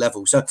at a low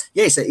level. So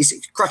yeah, it's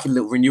a cracking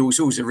little renewal. It's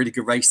always a really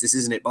good race, this,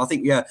 isn't it? But I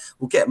think, yeah,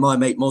 we'll get my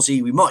mate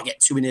Mozzie. We might get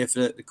 2 in here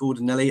for the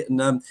Gordon Elliott,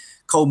 and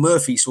Cole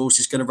Murphy's horse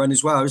is going to run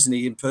as well, isn't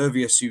he?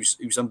 Impervious,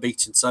 who's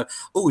unbeaten. So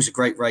always a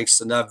great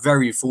race, and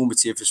very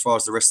informative as far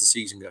as the rest of the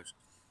season goes.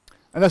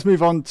 And let's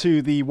move on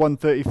to the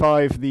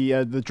 135,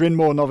 the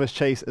Drinmore Novice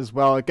Chase as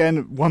well.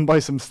 Again, won by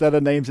some stellar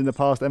names in the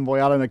past. Envoy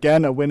Allen,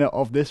 again, a winner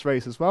of this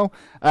race as well.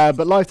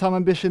 But Lifetime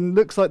Ambition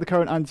looks like the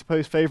current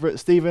anti-post favourite.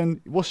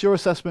 Stephen, what's your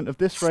assessment of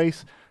this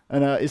race?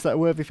 And is that a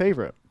worthy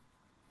favourite?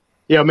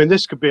 Yeah, I mean,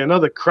 this could be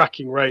another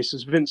cracking race.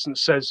 As Vincent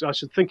says, I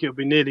should think it'll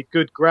be nearly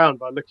good ground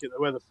by looking at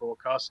the weather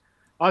forecast.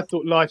 I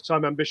thought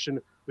Lifetime Ambition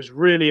was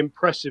really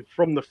impressive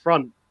from the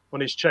front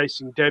on his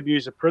chasing debut.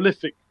 He's a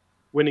prolific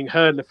winning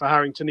hurdler for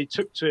Harrington. He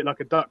took to it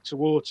like a duck to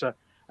water.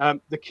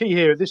 The key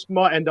here, this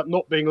might end up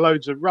not being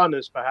loads of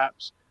runners,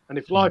 perhaps. And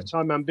if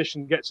Lifetime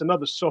Ambition gets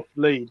another soft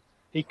lead,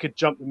 he could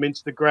jump them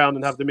into the ground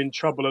and have them in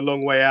trouble a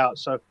long way out.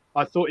 So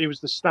I thought he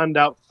was the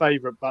standout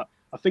favourite, but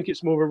I think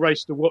it's more of a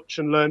race to watch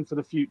and learn for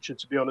the future,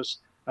 to be honest,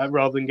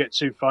 rather than get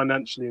too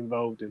financially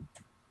involved in.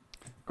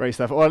 Great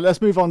stuff. All right,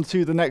 let's move on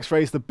to the next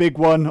race, the big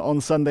one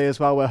on Sunday as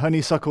well, where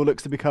Honeysuckle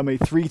looks to become a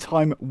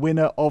 3-time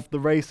winner of the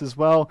race as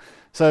well.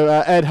 So,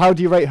 Ed, how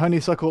do you rate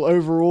Honeysuckle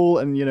overall,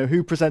 and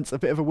who presents a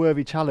bit of a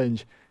worthy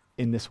challenge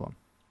in this one?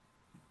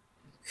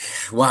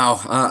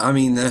 Wow, I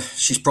mean,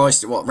 she's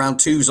priced at what, round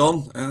 2's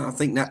on. I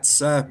think that's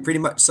pretty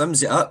much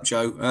sums it up,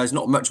 Joe. There's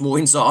not much more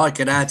insight I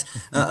could add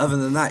other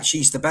than that.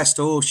 She's the best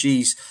horse.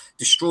 She's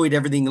destroyed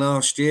everything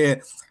last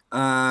year.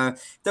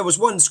 There was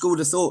one school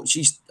of thought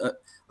she's.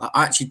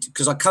 Actually,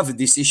 because I covered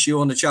this issue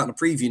on the Cheltenham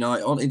preview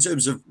night, in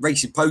terms of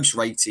racing post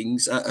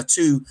ratings,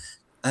 2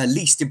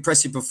 least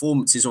impressive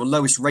performances or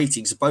lowest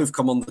ratings have both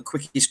come on the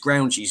quickest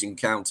ground she's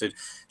encountered.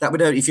 That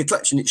would, if you're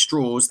clutching at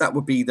straws, that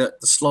would be the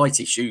slight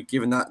issue,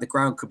 given that the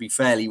ground could be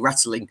fairly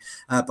rattling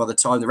by the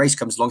time the race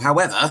comes along.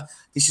 However,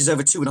 this is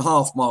over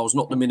 2.5 miles,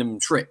 not the minimum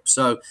trip.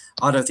 So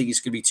I don't think it's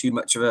going to be too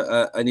much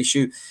of an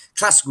issue.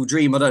 Classical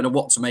Dream, I don't know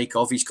what to make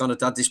of. He's kind of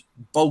had this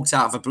bolt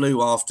out of the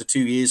blue after 2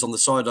 years on the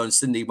sidelines,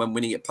 didn't he, when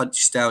winning at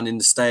Punchestown in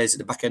the stairs at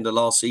the back end of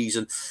last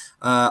season.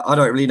 I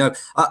don't really know.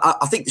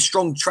 I think the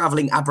strong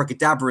travelling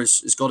Abracadabra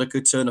has got a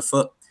good turn of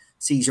foot.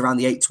 Sees around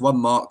the 8-1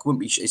 mark.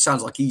 Wouldn't be. It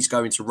sounds like he's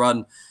going to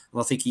run.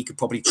 And I think he could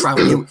probably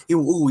travel. He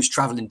will always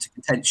travel into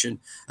contention.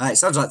 It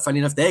sounds like, funny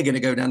enough, they're going to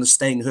go down the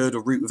staying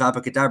hurdle route with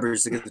Abracadabra.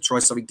 They're going to try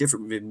something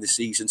different with him this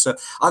season. So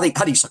I think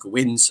Honeysuckle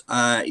wins.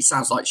 It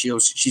sounds like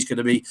she's going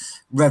to be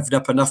revved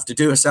up enough to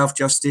do herself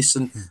justice.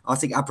 And I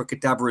think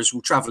Abracadabra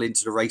will travel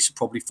into the race and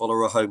probably follow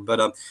her home.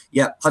 But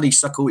yeah,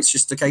 Honeysuckle, it's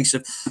just a case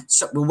of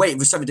we're waiting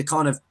for something to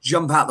kind of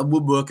jump out the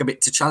woodwork a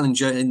bit to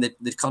challenge her in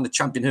the kind of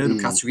champion hurdle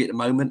category at the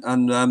moment.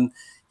 And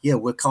yeah,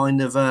 we're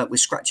kind of we're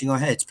scratching our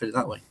heads, put it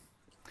that way.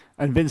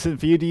 And Vincent,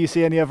 for you, do you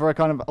see any other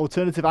kind of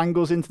alternative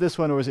angles into this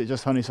one, or is it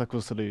just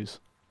Honeysuckles to lose?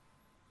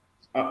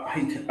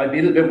 I'd be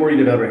a little bit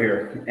worried about her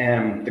here.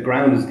 The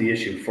ground is the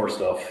issue,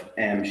 first off.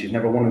 She's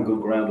never won on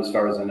good ground, as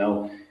far as I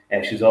know.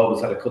 She's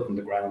always had a cut in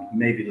the ground.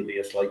 Maybe there'll be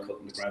a slight cut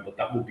in the ground, but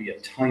that would be a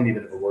tiny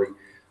bit of a worry.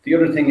 The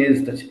other thing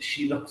is that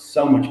she looked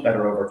so much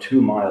better over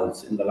 2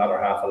 miles in the latter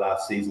half of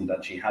last season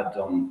than she had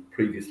done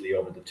previously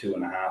over the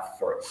 2.5,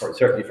 for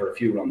certainly for a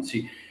few runs.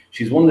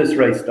 She's won this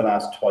race the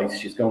last twice.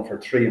 She's gone for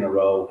 3 in a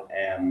row.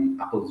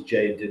 Apple's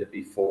Jade did it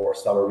before.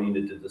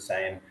 Solarina did the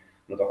same.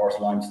 Another horse,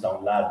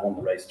 Limestone Lad, won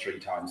the race 3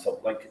 times.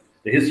 So, like,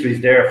 the history's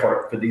there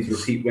for these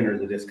repeat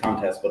winners of this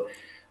contest. But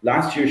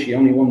last year, she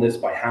only won this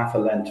by half a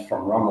length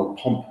from Ronald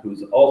Pump,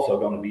 who's also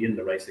going to be in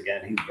the race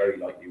again. He's very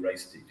lightly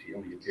raced. He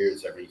only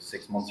appears every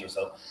 6 months or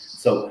so.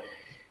 So,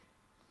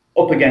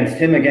 up against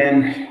him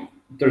again.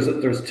 There's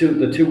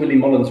the 2 Willie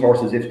Mullins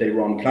horses if they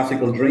run.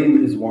 Classical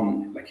Dream is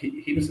one. Like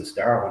he was a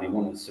star when he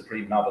won the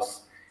Supreme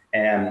Novice.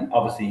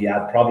 Obviously he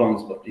had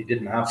problems, but he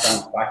didn't have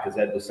bounce back, as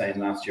Ed was saying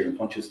last year in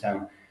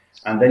Punchestown.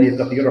 And then you've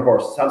got the other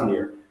horse,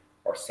 Sallier.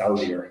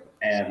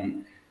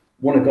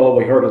 Won a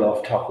Galway hurdle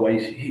off top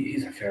weight.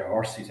 He's a fair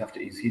horse.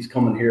 He's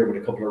coming here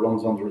with a couple of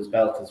runs under his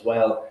belt as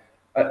well.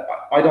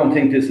 I don't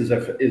think this is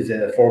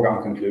a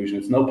foregone conclusion.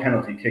 It's no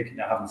penalty kick.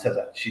 I haven't said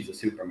that. She's a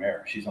super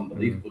mare. She's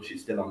unbelievable.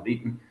 She's still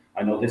unbeaten.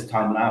 I know this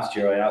time last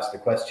year I asked the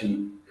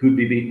question, who'd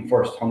be beaten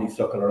first,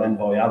 Honeysuckle or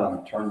Envoy Allen?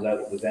 It turns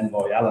out it was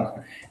Envoy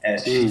Allen.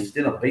 She's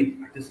still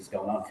unbeaten. This is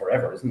going on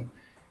forever, isn't it?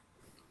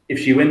 If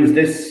she wins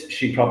this,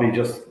 she probably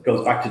just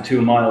goes back to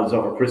 2 miles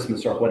over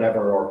Christmas or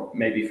whatever, or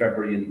maybe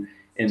February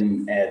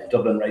in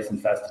Dublin Racing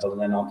Festival,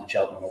 and then on to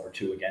Cheltenham over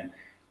 2 again.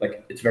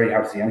 Like, it's very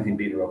hard to see anything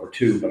beat her over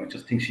 2, but I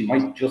just think she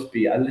might just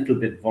be a little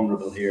bit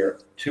vulnerable here.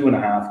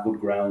 2.5,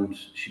 good ground.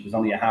 She was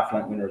only a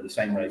half-length winner of the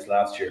same race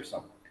last year,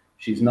 so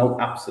she's no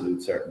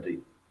absolute certainty,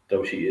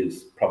 though she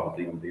is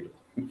probably unbeatable.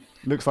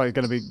 Looks like it's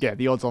going to be,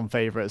 the odds-on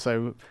favourite.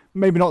 So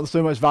maybe not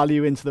so much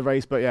value into the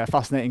race, but yeah,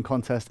 fascinating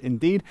contest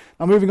indeed.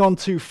 Now moving on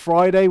to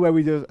Friday, where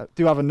we do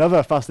have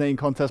another fascinating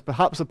contest,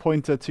 perhaps a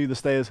pointer to the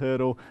Stayers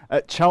Hurdle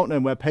at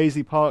Cheltenham, where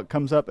Paisley Park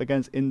comes up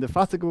against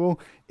Indefatigable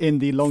in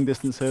the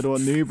long-distance hurdle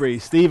at Newbury.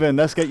 Stephen,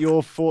 let's get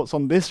your thoughts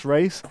on this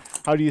race.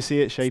 How do you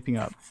see it shaping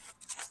up?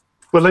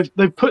 Well,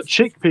 they've put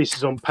cheek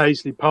pieces on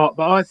Paisley Park,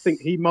 but I think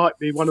he might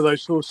be one of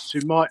those horses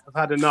who might have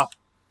had enough.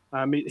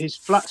 His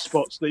flat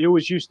spots that he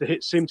always used to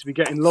hit seem to be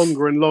getting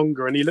longer and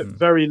longer, and he looked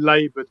very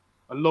laboured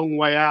a long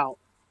way out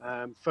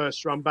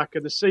first run back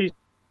of the season.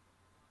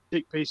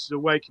 Cheek pieces will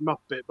wake him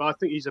up a bit, but I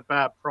think he's a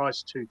bad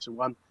price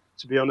 2-1,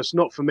 to be honest.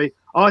 Not for me.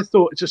 I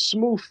thought it's a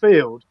small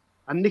field,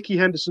 and Nicky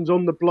Henderson's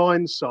on the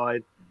blind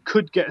side,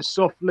 could get a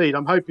soft lead.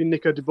 I'm hoping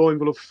Nico de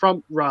Boinville will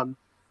front run.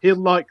 He'll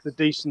like the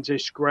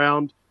decentish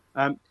ground.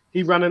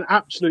 He ran an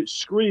absolute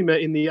screamer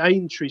in the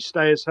Aintree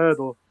Stayers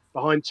Hurdle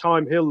behind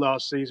Time Hill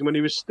last season when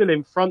he was still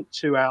in front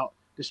 2 out,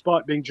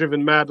 despite being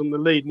driven mad on the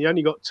lead, and he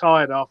only got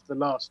tired after the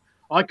last.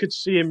 I could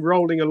see him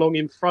rolling along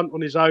in front on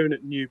his own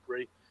at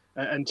Newbury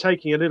and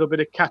taking a little bit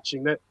of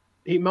catching. That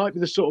he might be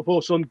the sort of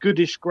horse on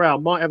goodish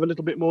ground, might have a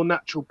little bit more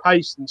natural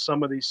pace than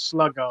some of these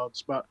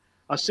sluggards, but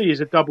I see he's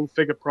a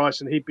double-figure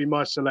price, and he'd be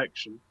my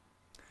selection.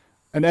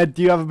 And Ed,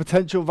 do you have a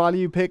potential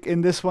value pick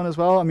in this one as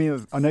well? I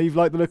mean, I know you've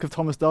liked the look of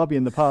Thomas Darby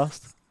in the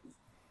past.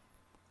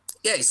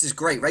 Yeah, this is a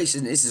great race,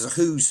 isn't it? This is a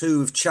who's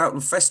who of Cheltenham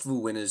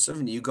Festival winners,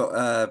 haven't you? You've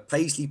got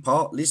Paisley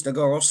Park,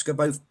 Lisnagar Oscar,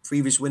 both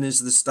previous winners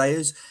of the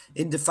Stayers.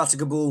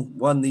 Indefatigable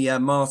won the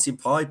Martin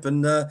Pipe,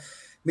 and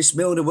Miss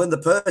Milner won the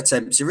Per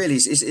Attempts. It really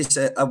is it's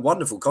a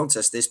wonderful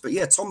contest, this. But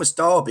yeah, Thomas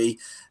Darby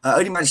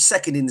only managed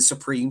second in the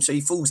Supreme, so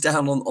he falls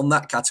down on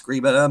that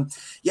category. But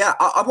yeah,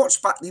 I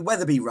watched back the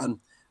Weatherby run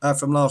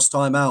from last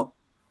time out,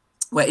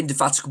 where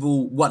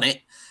Indefatigable won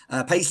it.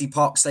 Paisley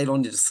Park stayed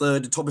on to the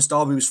third, and Thomas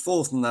Darby was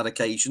fourth on that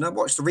occasion. I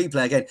watched the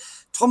replay again.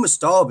 Thomas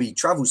Darby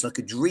travels like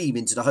a dream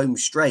into the home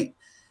straight,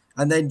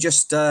 and then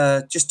just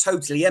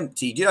totally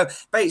emptied. You know,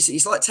 basically,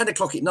 it's like 10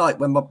 o'clock at night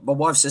when my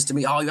wife says to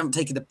me, "Oh, you haven't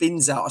taken the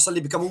bins out." I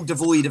suddenly become all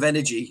devoid of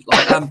energy.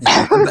 Like,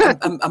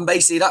 and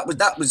basically,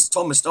 that was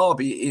Thomas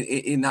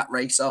Darby in that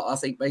race. I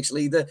think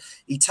basically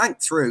he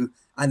tanked through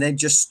and then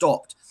just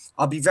stopped.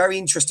 I'll be very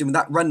interested with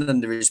that run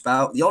under his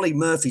belt. The Ollie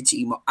Murphy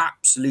team are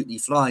absolutely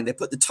flying. They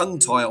put the tongue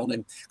tie on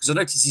him because I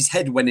noticed his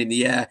head went in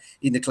the air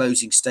in the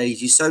closing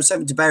stages. So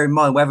something to bear in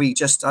mind, whether he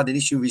just had an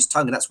issue with his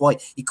tongue, and that's why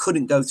he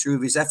couldn't go through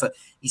with his effort.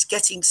 He's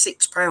getting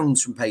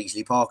 £6 from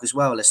Paisley Park as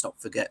well, let's not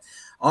forget.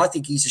 I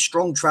think he's a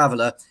strong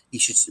traveller. He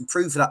should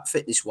improve for that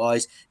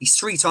fitness-wise. He's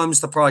 3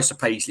 times the price of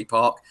Paisley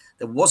Park.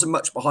 There wasn't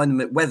much behind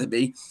them at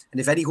Weatherby. And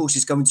if any horse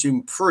is going to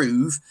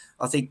improve,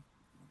 I think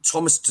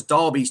Thomas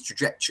Darby's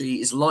trajectory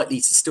is likely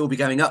to still be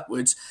going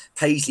upwards.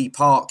 Paisley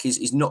Park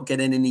is not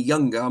getting any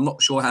younger. I'm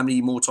not sure how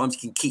many more times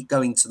he can keep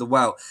going to the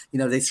well. You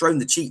know, they've thrown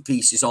the cheek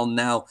pieces on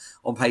now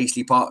on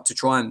Paisley Park to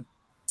try and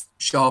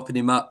sharpen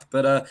him up.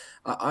 But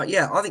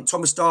yeah, I think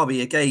Thomas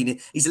Darby, again,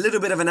 he's a little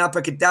bit of an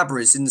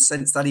abracadabras in the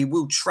sense that he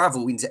will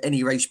travel into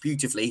any race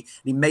beautifully,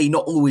 and he may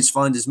not always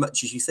find as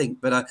much as you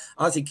think. But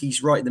I think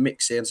he's right in the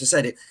mix here. As I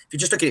said, if you're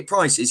just looking at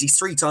prices, he's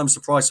 3 times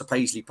the price of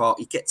Paisley Park.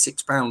 You get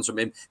 £6 from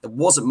him. There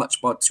wasn't much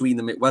between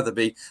them at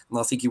Weatherby, and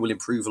I think he will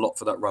improve a lot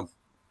for that run.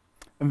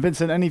 And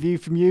Vincent, any view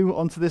from you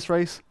onto this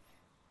race?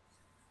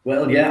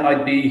 Well, yeah,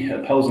 I'd be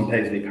opposing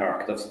Paisley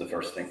Park. That's the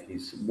first thing.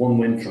 He's 1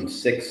 win from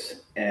 6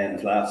 in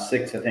his last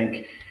 6, I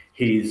think.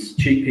 He's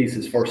cheek piece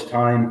his first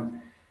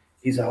time.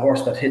 He's a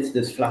horse that hits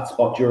this flat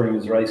spot during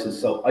his races,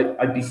 so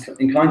I'd be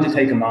inclined to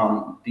take him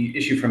on. The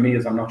issue for me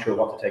is I'm not sure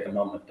what to take him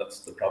on with.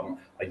 That's the problem.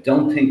 I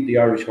don't think the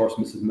Irish horse,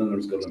 Mrs. Milner,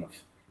 is good enough.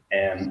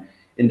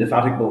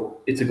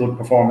 Indefatigable, it's a good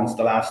performance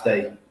the last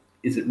day.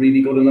 Is it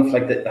really good enough?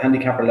 Like the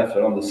handicapper left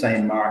it on the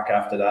same mark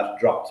after that,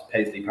 dropped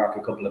Paisley Park a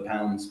couple of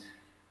pounds.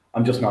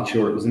 I'm just not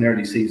sure. It was an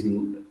early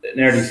season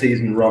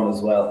run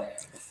as well.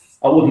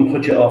 I wouldn't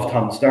put you off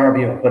Thomas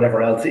Darby or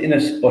whatever else in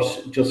it,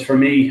 but just for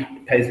me,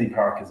 Paisley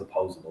Park is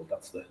opposable.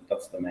 That's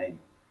the main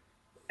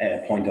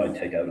point I'd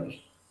take out of it.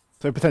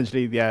 So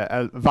potentially, yeah,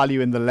 a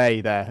value in the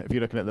lay there if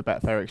you're looking at the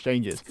Betfair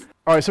exchanges.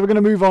 All right, so we're going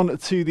to move on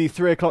to the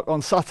 3 o'clock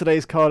on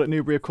Saturday's card at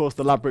Newbury, of course,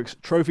 the Ladbrokes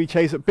Trophy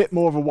Chase. A bit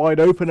more of a wide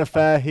open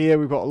affair here.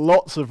 We've got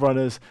lots of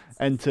runners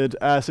entered.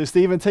 So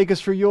Stephen, take us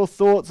through your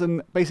thoughts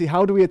and basically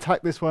how do we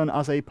attack this one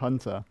as a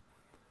punter?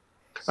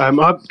 I'm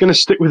going to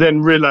stick with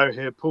Enrillo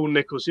here, Paul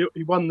Nicholls.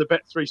 He won the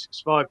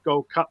Bet365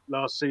 Gold Cup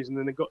last season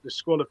and then got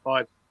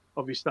disqualified.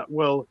 Obviously, that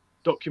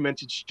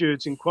well-documented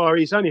steward's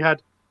inquiry. He's only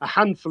had a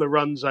handful of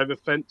runs over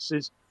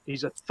fences.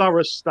 He's a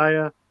thorough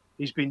stayer.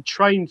 He's been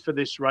trained for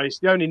this race.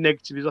 The only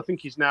negative is I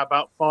think he's now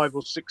about 5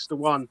 or 6 to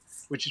 1,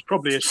 which is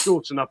probably a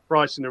short enough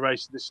price in a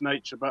race of this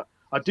nature. But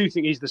I do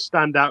think he's the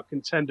standout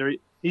contender.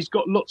 He's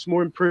got lots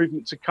more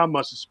improvement to come,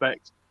 I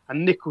suspect.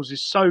 And Nicholls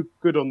is so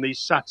good on these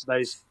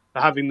Saturdays for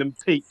having them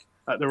peak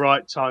at the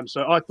right time.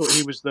 So I thought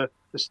he was the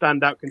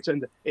standout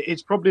contender.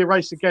 It's probably a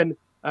race, again,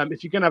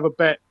 if you're going to have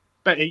a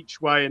bet each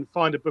way and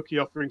find a bookie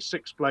offering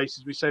 6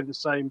 places. We say the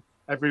same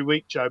every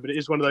week, Joe, but it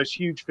is one of those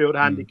huge field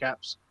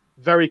handicaps.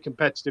 very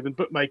competitive, and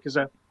bookmakers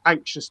are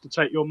anxious to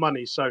take your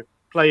money. So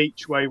play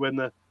each way when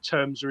the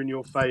terms are in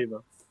your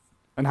favour.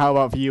 And how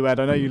about for you, Ed?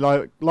 I know you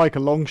like a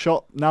long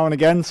shot now and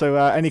again, so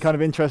any kind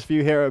of interest for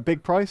you here at a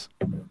big price?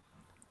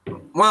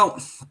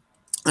 Well,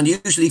 and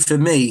usually for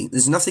me,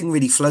 there's nothing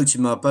really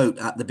floating my boat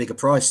at the bigger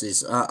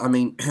prices. I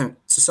mean, to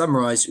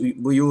summarise,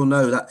 we all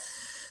know that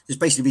there's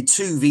basically been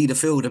two V the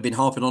field have been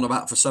harping on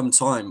about for some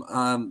time.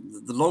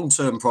 The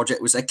long-term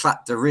project was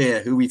Eclat de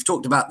Rear, who we've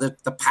talked about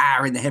the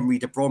power in the Henry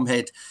de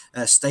Bromhead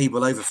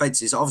stable over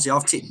fences. Obviously,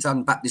 I've tipped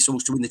and backed this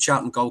horse to win the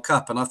Cheltenham Gold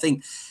Cup, and I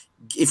think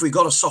if we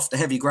got a softer,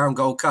 heavy ground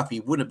Gold Cup, he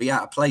wouldn't be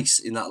out of place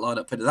in that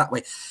lineup, put it that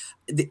way.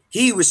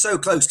 He was so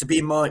close to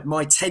being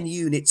my 10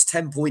 units,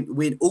 10-point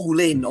win, all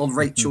in on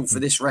Rachel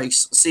for this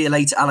race. See you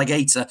later,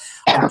 Alligator.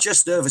 I'm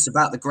just nervous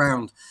about the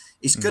ground.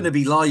 It's going to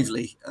be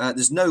lively.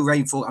 There's no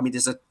rainfall. I mean,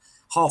 there's a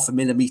 0.5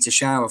 millimetre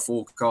shower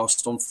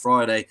forecast on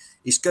Friday.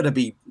 There's going to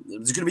be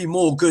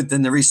more good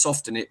than there is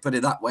soft in it, put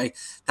it that way.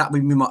 That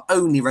would be my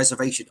only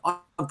reservation.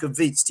 I'm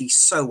convinced he's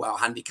so well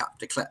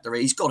handicapped, Eclat de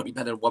Rear. He's got to be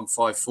better than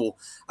 154.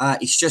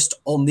 It's just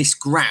on this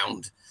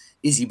ground.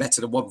 Is he better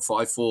than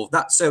 154?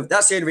 That's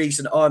the only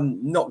reason I'm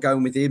not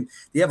going with him.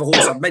 The other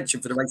horse I've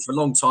mentioned for the race for a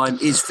long time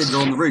is Fiddler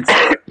on the Roof.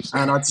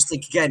 And I just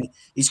think, again,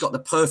 he's got the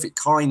perfect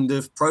kind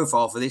of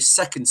profile for this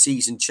second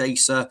season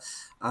chaser.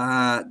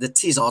 The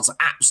Tizzards are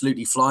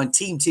absolutely flying.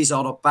 Team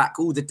Tizzard are back.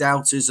 All the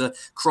doubters are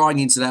crying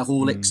into their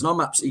Horlicks. And I'm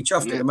absolutely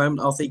chuffed at the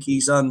moment. I think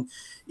he's,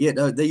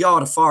 the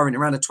yard are firing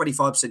around a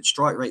 25%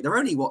 strike rate. They're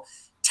only,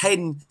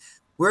 10?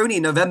 We're only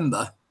in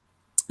November.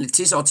 The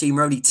Tizzard team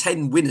are only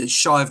 10 winners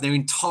shy of their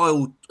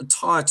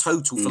entire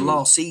total for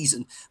last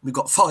season. We've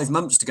got 5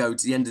 months to go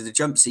to the end of the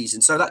jump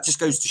season. So that just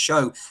goes to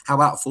show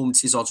how out of form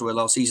Tizzards were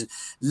last season.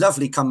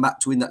 Lovely comeback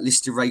to win that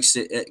listed race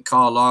at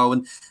Carlisle.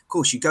 And of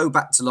course, you go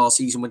back to last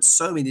season when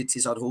so many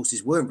Tizzard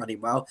horses weren't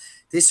running well.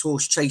 This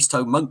horse chased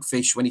home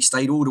Monkfish when he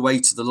stayed all the way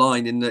to the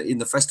line in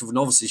the Festival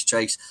Novices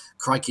Chase.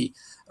 Crikey.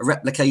 A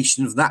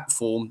replication of that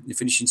form, you're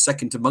finishing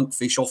second to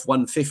Monkfish off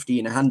 150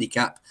 in a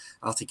handicap.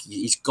 I think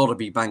he's got to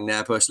be bang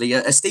there, personally.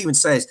 As Stephen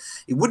says,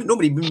 it wouldn't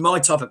normally be my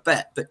type of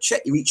bet, but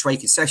check your each way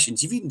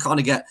concessions. If you can kind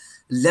of get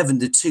 11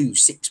 to 2,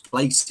 6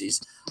 places,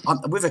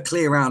 with a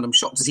clear round, I'm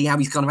shocked to see how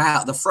he's kind of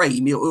out of the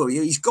frame.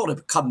 He's got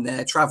to come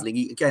there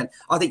travelling. Again,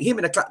 I think him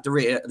and Eclat de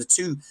Rear are the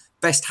two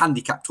best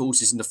handicapped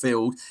horses in the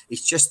field.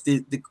 It's just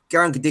the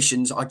ground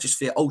conditions, I just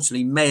fear,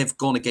 ultimately may have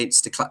gone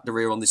against Eclat de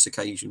Rear on this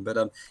occasion.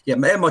 But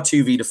may have my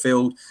 2V to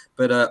field,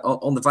 but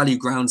on the value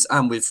grounds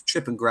and with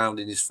trip and ground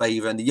in his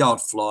favour and the yard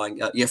flying,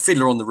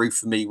 Fiddler on the Roof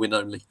for me, win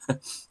only.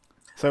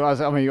 So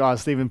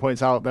as Stephen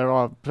points out, there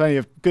are plenty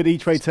of good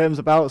each way terms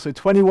about. So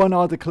 21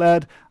 are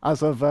declared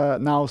as of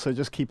now. So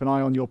just keep an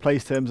eye on your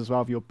place terms as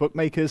well of your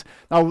bookmakers.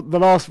 Now, the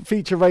last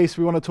feature race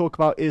we want to talk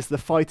about is the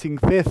Fighting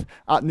Fifth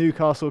at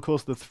Newcastle, of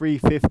course, the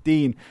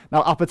 3:15.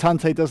 Now,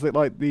 Epatante does look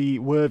like the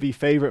worthy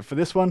favourite for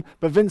this one.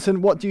 But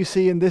Vincent, what do you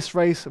see in this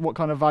race? What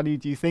kind of value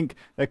do you think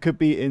there could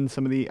be in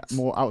some of the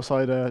more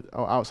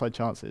outside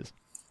chances?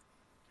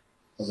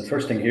 Well, the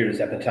first thing here is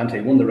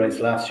Epatante won the race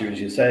last year,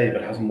 as you say,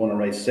 but hasn't won a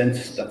race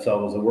since. That's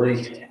always a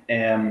worry.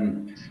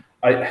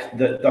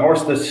 The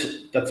horse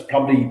that's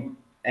probably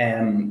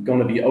going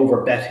to be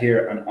over bet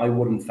here, and I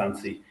wouldn't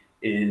fancy,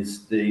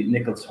 is the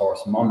Nichols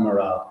horse,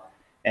 Monmoral.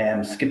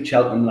 Skipped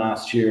Cheltenham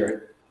last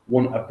year,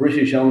 won a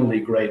British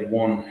only Grade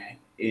 1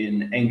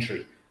 in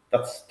Aintree.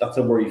 That's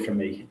a worry for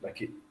me.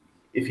 Like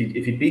if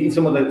he'd beaten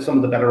some of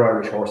the better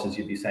Irish horses,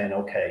 you'd be saying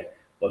okay,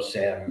 but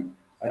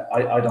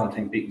I don't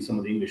think beating some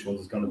of the English ones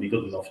is going to be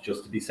good enough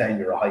just to be saying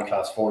you're a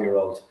high-class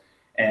 4-year-old.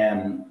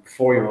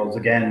 4-year-olds,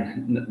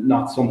 again,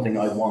 not something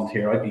I'd want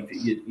here. I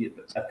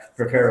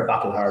prefer a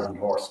battle-hardened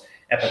horse.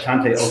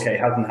 Epatante, okay,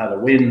 hasn't had a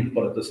win,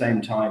 but at the same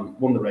time,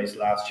 won the race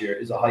last year,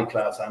 is a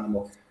high-class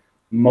animal,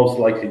 most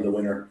likely the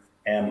winner.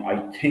 I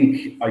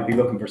think I'd be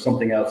looking for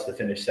something else to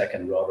finish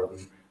second rather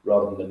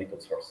than the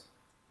Nichols horse.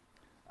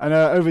 And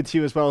over to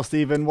you as well,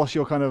 Stephen. What's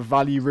your kind of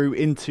value route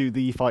into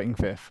the Fighting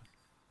Fifth?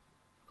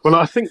 Well,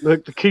 I think the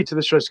key to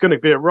this race is going to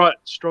be a right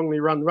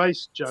strongly run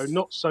race, Joe.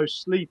 Not so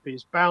sleepy.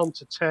 It's bound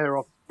to tear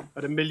off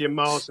at 1,000,000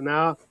 miles an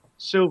hour.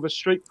 Silver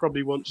Streak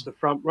probably wants the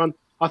front run.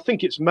 I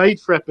think it's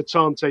made for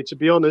Epatante, to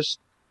be honest.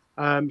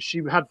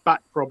 She had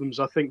back problems,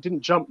 I think.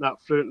 Didn't jump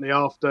that fluently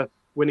after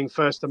winning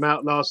first time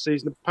out last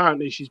season.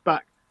 Apparently, she's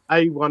back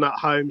A1 at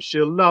home.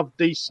 She'll love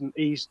decent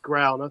east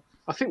ground.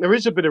 I think there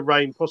is a bit of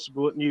rain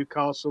possible at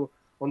Newcastle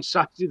on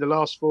Saturday, the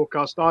last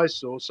forecast I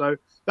saw. So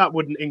that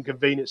wouldn't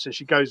inconvenience her.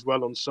 She goes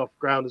well on soft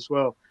ground as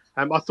well.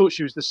 I thought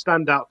she was the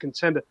standout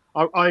contender.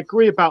 I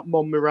agree about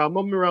Monmoral.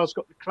 Monmoral's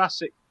got the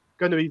classic,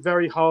 going to be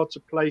very hard to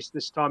place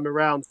this time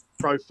around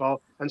profile.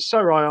 And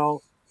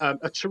Sorayal,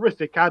 a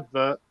terrific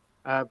advert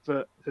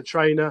for the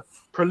trainer,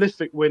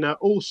 prolific winner,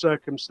 all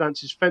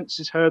circumstances,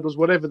 fences, hurdles,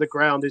 whatever the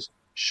ground is,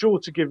 sure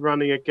to give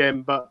running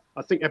again. But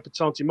I think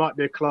Epatante might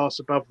be a class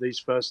above these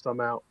first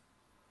time out.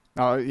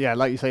 Yeah,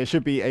 like you say, it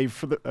should be a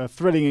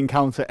thrilling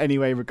encounter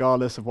anyway,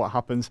 regardless of what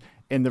happens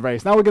in the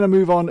race. Now we're going to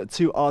move on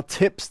to our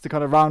tips to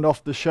kind of round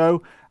off the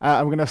show.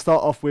 And we're going to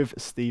start off with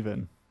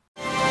Stephen.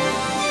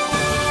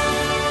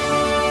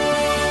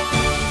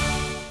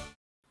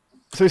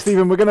 So,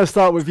 Stephen, we're going to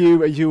start with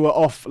you. You were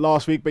off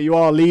last week, but you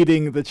are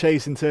leading the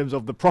chase in terms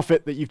of the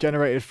profit that you've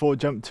generated for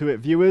Jump To It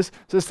viewers.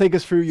 So let's take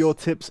us through your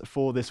tips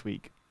for this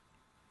week.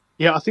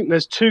 Yeah, I think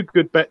there's two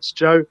good bets,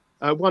 Joe.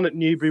 One at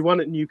Newbury, one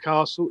at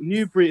Newcastle.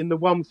 Newbury in the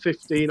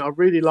 115, I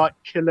really like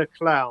Killer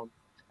Clown.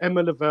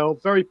 Emma Lavelle,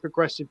 very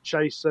progressive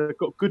chaser,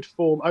 got good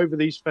form over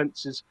these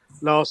fences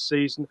last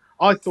season.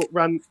 I thought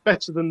ran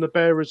better than the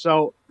bare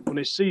result on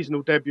his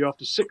seasonal debut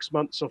after 6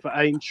 months off at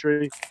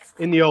Aintree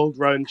in the Old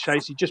Roan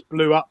Chase. He just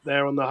blew up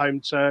there on the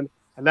home turn,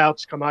 allowed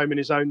to come home in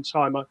his own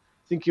time. I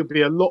think he'll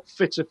be a lot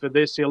fitter for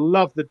this. He'll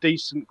love the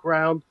decent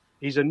ground.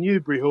 He's a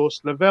Newbury horse.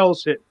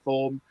 Lavelle's hit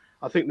form.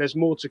 I think there's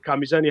more to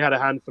come. He's only had a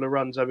handful of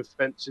runs over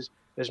fences.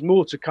 There's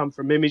more to come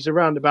from him. He's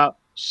around about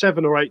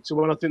 7 or 8 to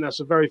 1. I think that's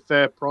a very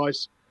fair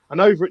price. And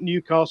over at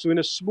Newcastle, in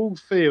a small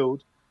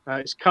field,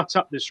 it's cut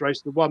up this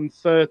race, the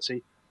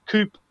 130.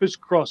 Cooper's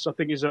Cross, I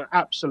think, is an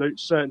absolute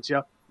certainty.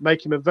 I'll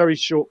make him a very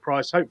short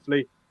price.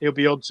 Hopefully, he'll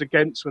be odds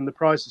against when the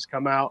prices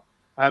come out.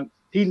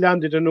 He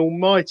landed an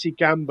almighty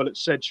gamble at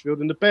Sedgefield,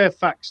 and the bare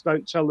facts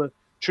don't tell the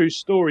true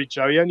story,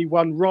 Joe. He only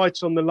won right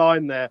on the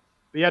line there.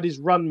 But he had his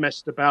run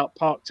messed about,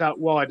 parked out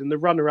wide, and the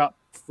runner-up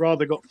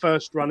rather got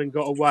first run and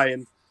got away.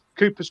 And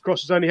Cooper's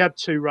Cross has only had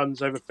 2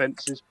 runs over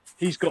fences.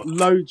 He's got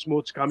loads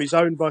more to come. He's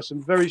owned by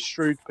some very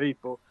shrewd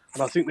people,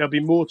 and I think they'll be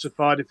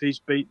mortified if he's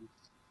beaten.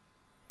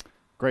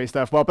 Great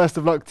stuff. Well, best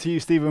of luck to you,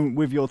 Stephen,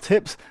 with your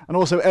tips. And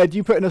also, Ed,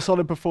 you put in a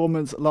solid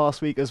performance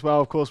last week as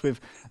well, of course, with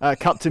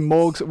Captain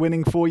Morgs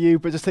winning for you.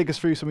 But just take us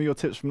through some of your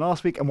tips from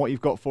last week and what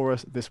you've got for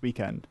us this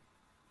weekend.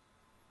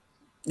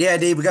 Yeah,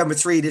 indeed. We're going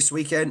with 3 this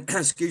weekend.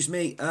 Excuse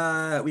me.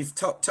 We've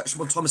touched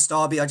on Thomas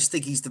Darby. I just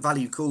think he's the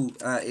value call.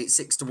 It's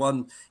 6 to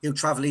 1. He'll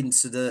travel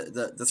into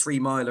the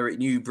 3-miler at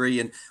Newbury,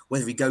 and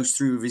whether he goes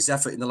through with his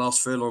effort in the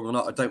last furlong or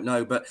not, I don't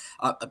know. But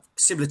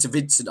similar to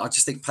Vincent, I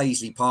just think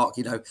Paisley Park,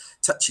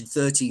 touching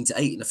 13 to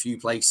 8 in a few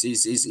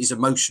places is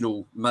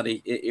emotional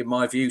money in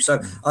my view.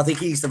 So I think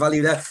he's the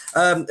value there.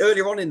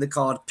 Earlier on in the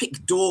card, Pick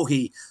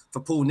Dorhey for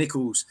Paul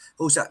Nicholls.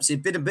 Also, it's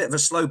been a bit of a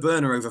slow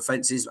burner over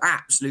fences.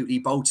 Absolutely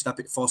bolted up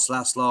at Foss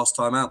last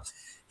time out.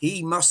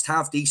 He must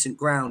have decent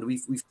ground.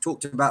 We've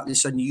talked about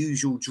this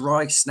unusual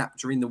dry snap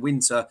during the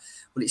winter.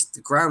 Well, it's the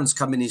ground's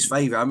come in his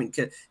favour. I mean,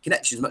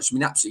 Connections must have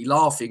been absolutely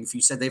laughing if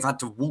you said they've had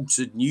to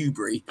water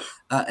Newbury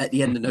at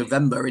the end of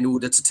November in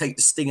order to take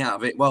the sting out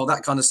of it. Well,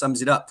 that kind of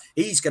sums it up.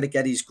 He's going to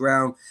get his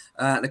ground.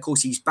 And, of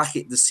course, he's back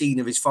at the scene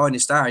of his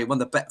finest hour. He won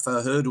the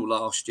Betfair Hurdle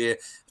last year.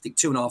 I think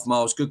 2.5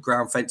 miles, good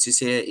ground fences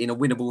here in a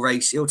winnable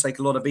race. He'll take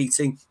a lot of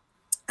beating.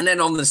 And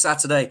then on the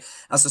Saturday,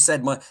 as I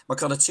said, my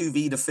kind of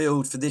 2V to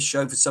field for this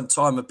show for some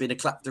time have been a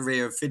clap the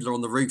rear of Fiddler on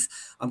the Roof.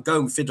 I'm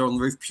going with Fiddler on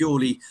the Roof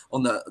purely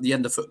on the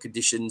underfoot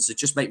conditions. It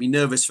just make me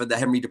nervous for the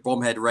Henry de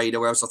Bromhead Raider,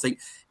 whereas I think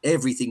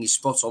everything is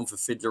spot on for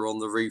Fiddler on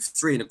the Roof.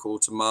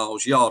 3.25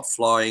 miles, yard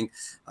flying.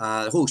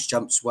 The horse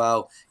jumps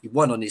well. He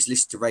won on his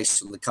list to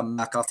race on the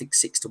comeback. I think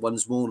 6 to 1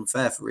 is more than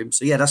fair for him.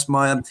 So, yeah, that's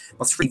my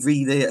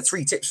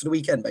 3 tips for the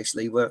weekend,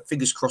 basically. We're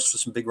fingers crossed for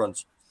some big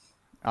runs.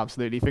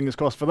 Absolutely, fingers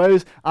crossed for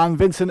those. And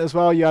Vincent as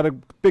well, you had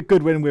a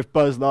good win with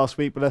Buzz last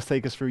week, but let's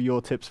take us through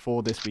your tips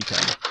for this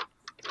weekend.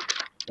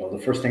 Well, the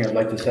first thing I'd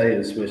like to say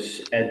is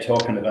with Ed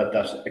talking about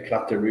that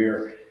éclat de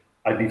rire,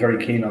 I'd be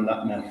very keen on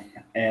that now.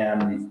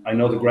 I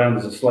know the ground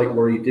is a slight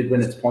worry. It did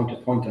win its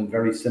point-to-point on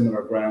very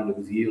similar ground. It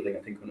was yielding,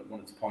 I think, when it won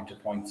its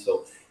point-to-point.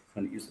 So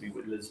when it used to be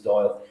with Liz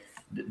Doyle,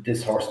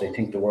 this horse, they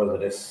think the world of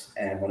this.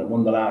 And when it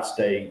won the last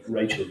day,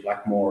 Rachel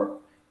Blackmore,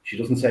 she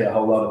doesn't say a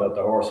whole lot about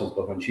the horses,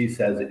 but when she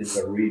says it is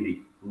a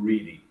really,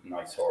 really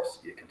nice horse,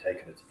 you can take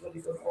it. It's a bloody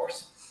good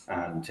horse.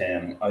 And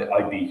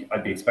I'd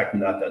be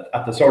expecting that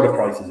at the sort of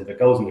prices, if it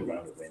goes in the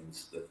ground, it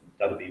wins.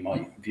 That'll be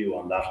my view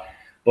on that.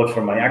 But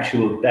for my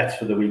actual bets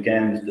for the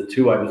weekend, the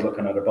 2 I was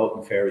looking at are both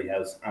in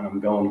Fairyhouse, and I'm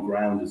going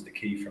ground is the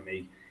key for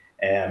me.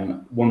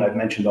 One I've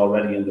mentioned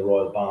already in the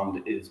Royal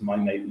Bond is My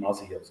Mate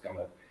Mozzie. I was going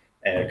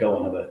to go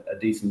and have a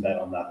decent bet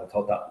on that. I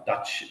thought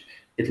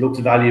it looks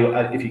value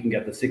if you can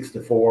get the 6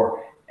 to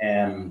 4.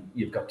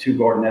 You've got 2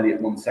 Gordon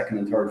Elliott, 1 second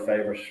and third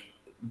favourite.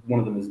 One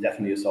of them is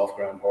definitely a soft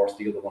ground horse.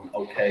 The other one,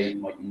 okay,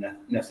 mightn't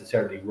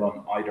necessarily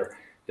run either.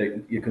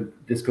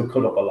 This could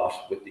cut up a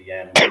lot with the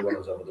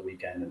runners over the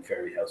weekend in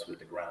Fairyhouse with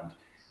the ground.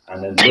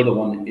 And then the other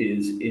one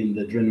is in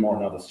the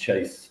Drinmore Novice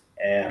Chase.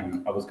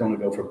 I was going to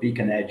go for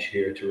Beacon Edge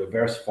here to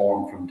reverse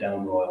form from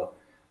Down Royal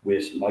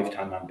with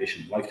Lifetime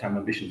Ambition. Lifetime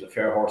Ambition is a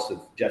fair horse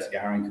of Jessica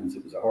Harrington's.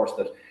 It was a horse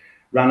that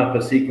ran up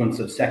a sequence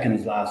of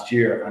seconds last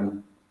year,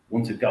 and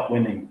once it got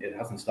winning, it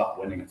hasn't stopped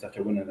winning. It's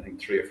after winning, I think,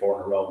 3 or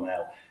 4 in a row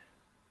now.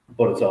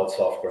 But it's all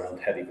soft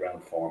ground, heavy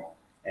ground form.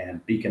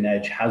 And Beacon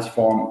Edge has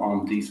form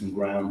on decent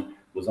ground,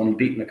 was only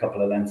beaten a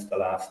couple of lengths the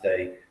last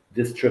day.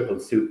 This trip will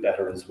suit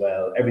better as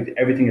well.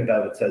 Everything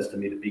about it says to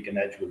me that Beacon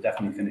Edge will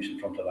definitely finish in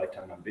front of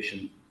Lifetime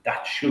Ambition.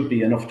 That should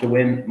be enough to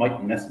win.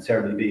 Mightn't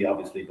necessarily be,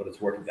 obviously, but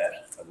it's worth a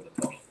bet, I would have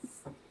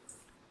thought.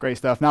 Great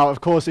stuff. Now,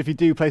 of course, if you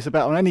do place a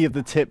bet on any of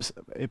the tips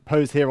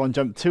posed here on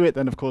Jump To It,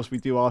 then of course we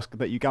do ask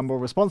that you gamble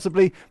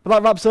responsibly. But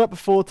that wraps up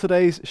for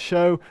today's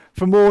show.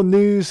 For more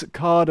news,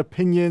 card,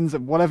 opinions,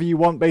 whatever you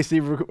want,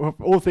 basically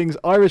all things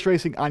Irish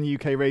racing and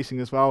UK racing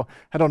as well,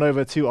 head on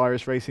over to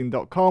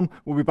IrishRacing.com.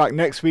 We'll be back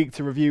next week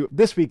to review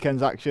this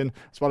weekend's action,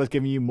 as well as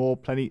giving you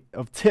plenty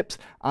of tips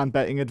and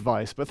betting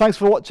advice. But thanks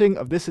for watching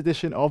of this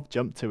edition of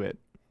Jump To It.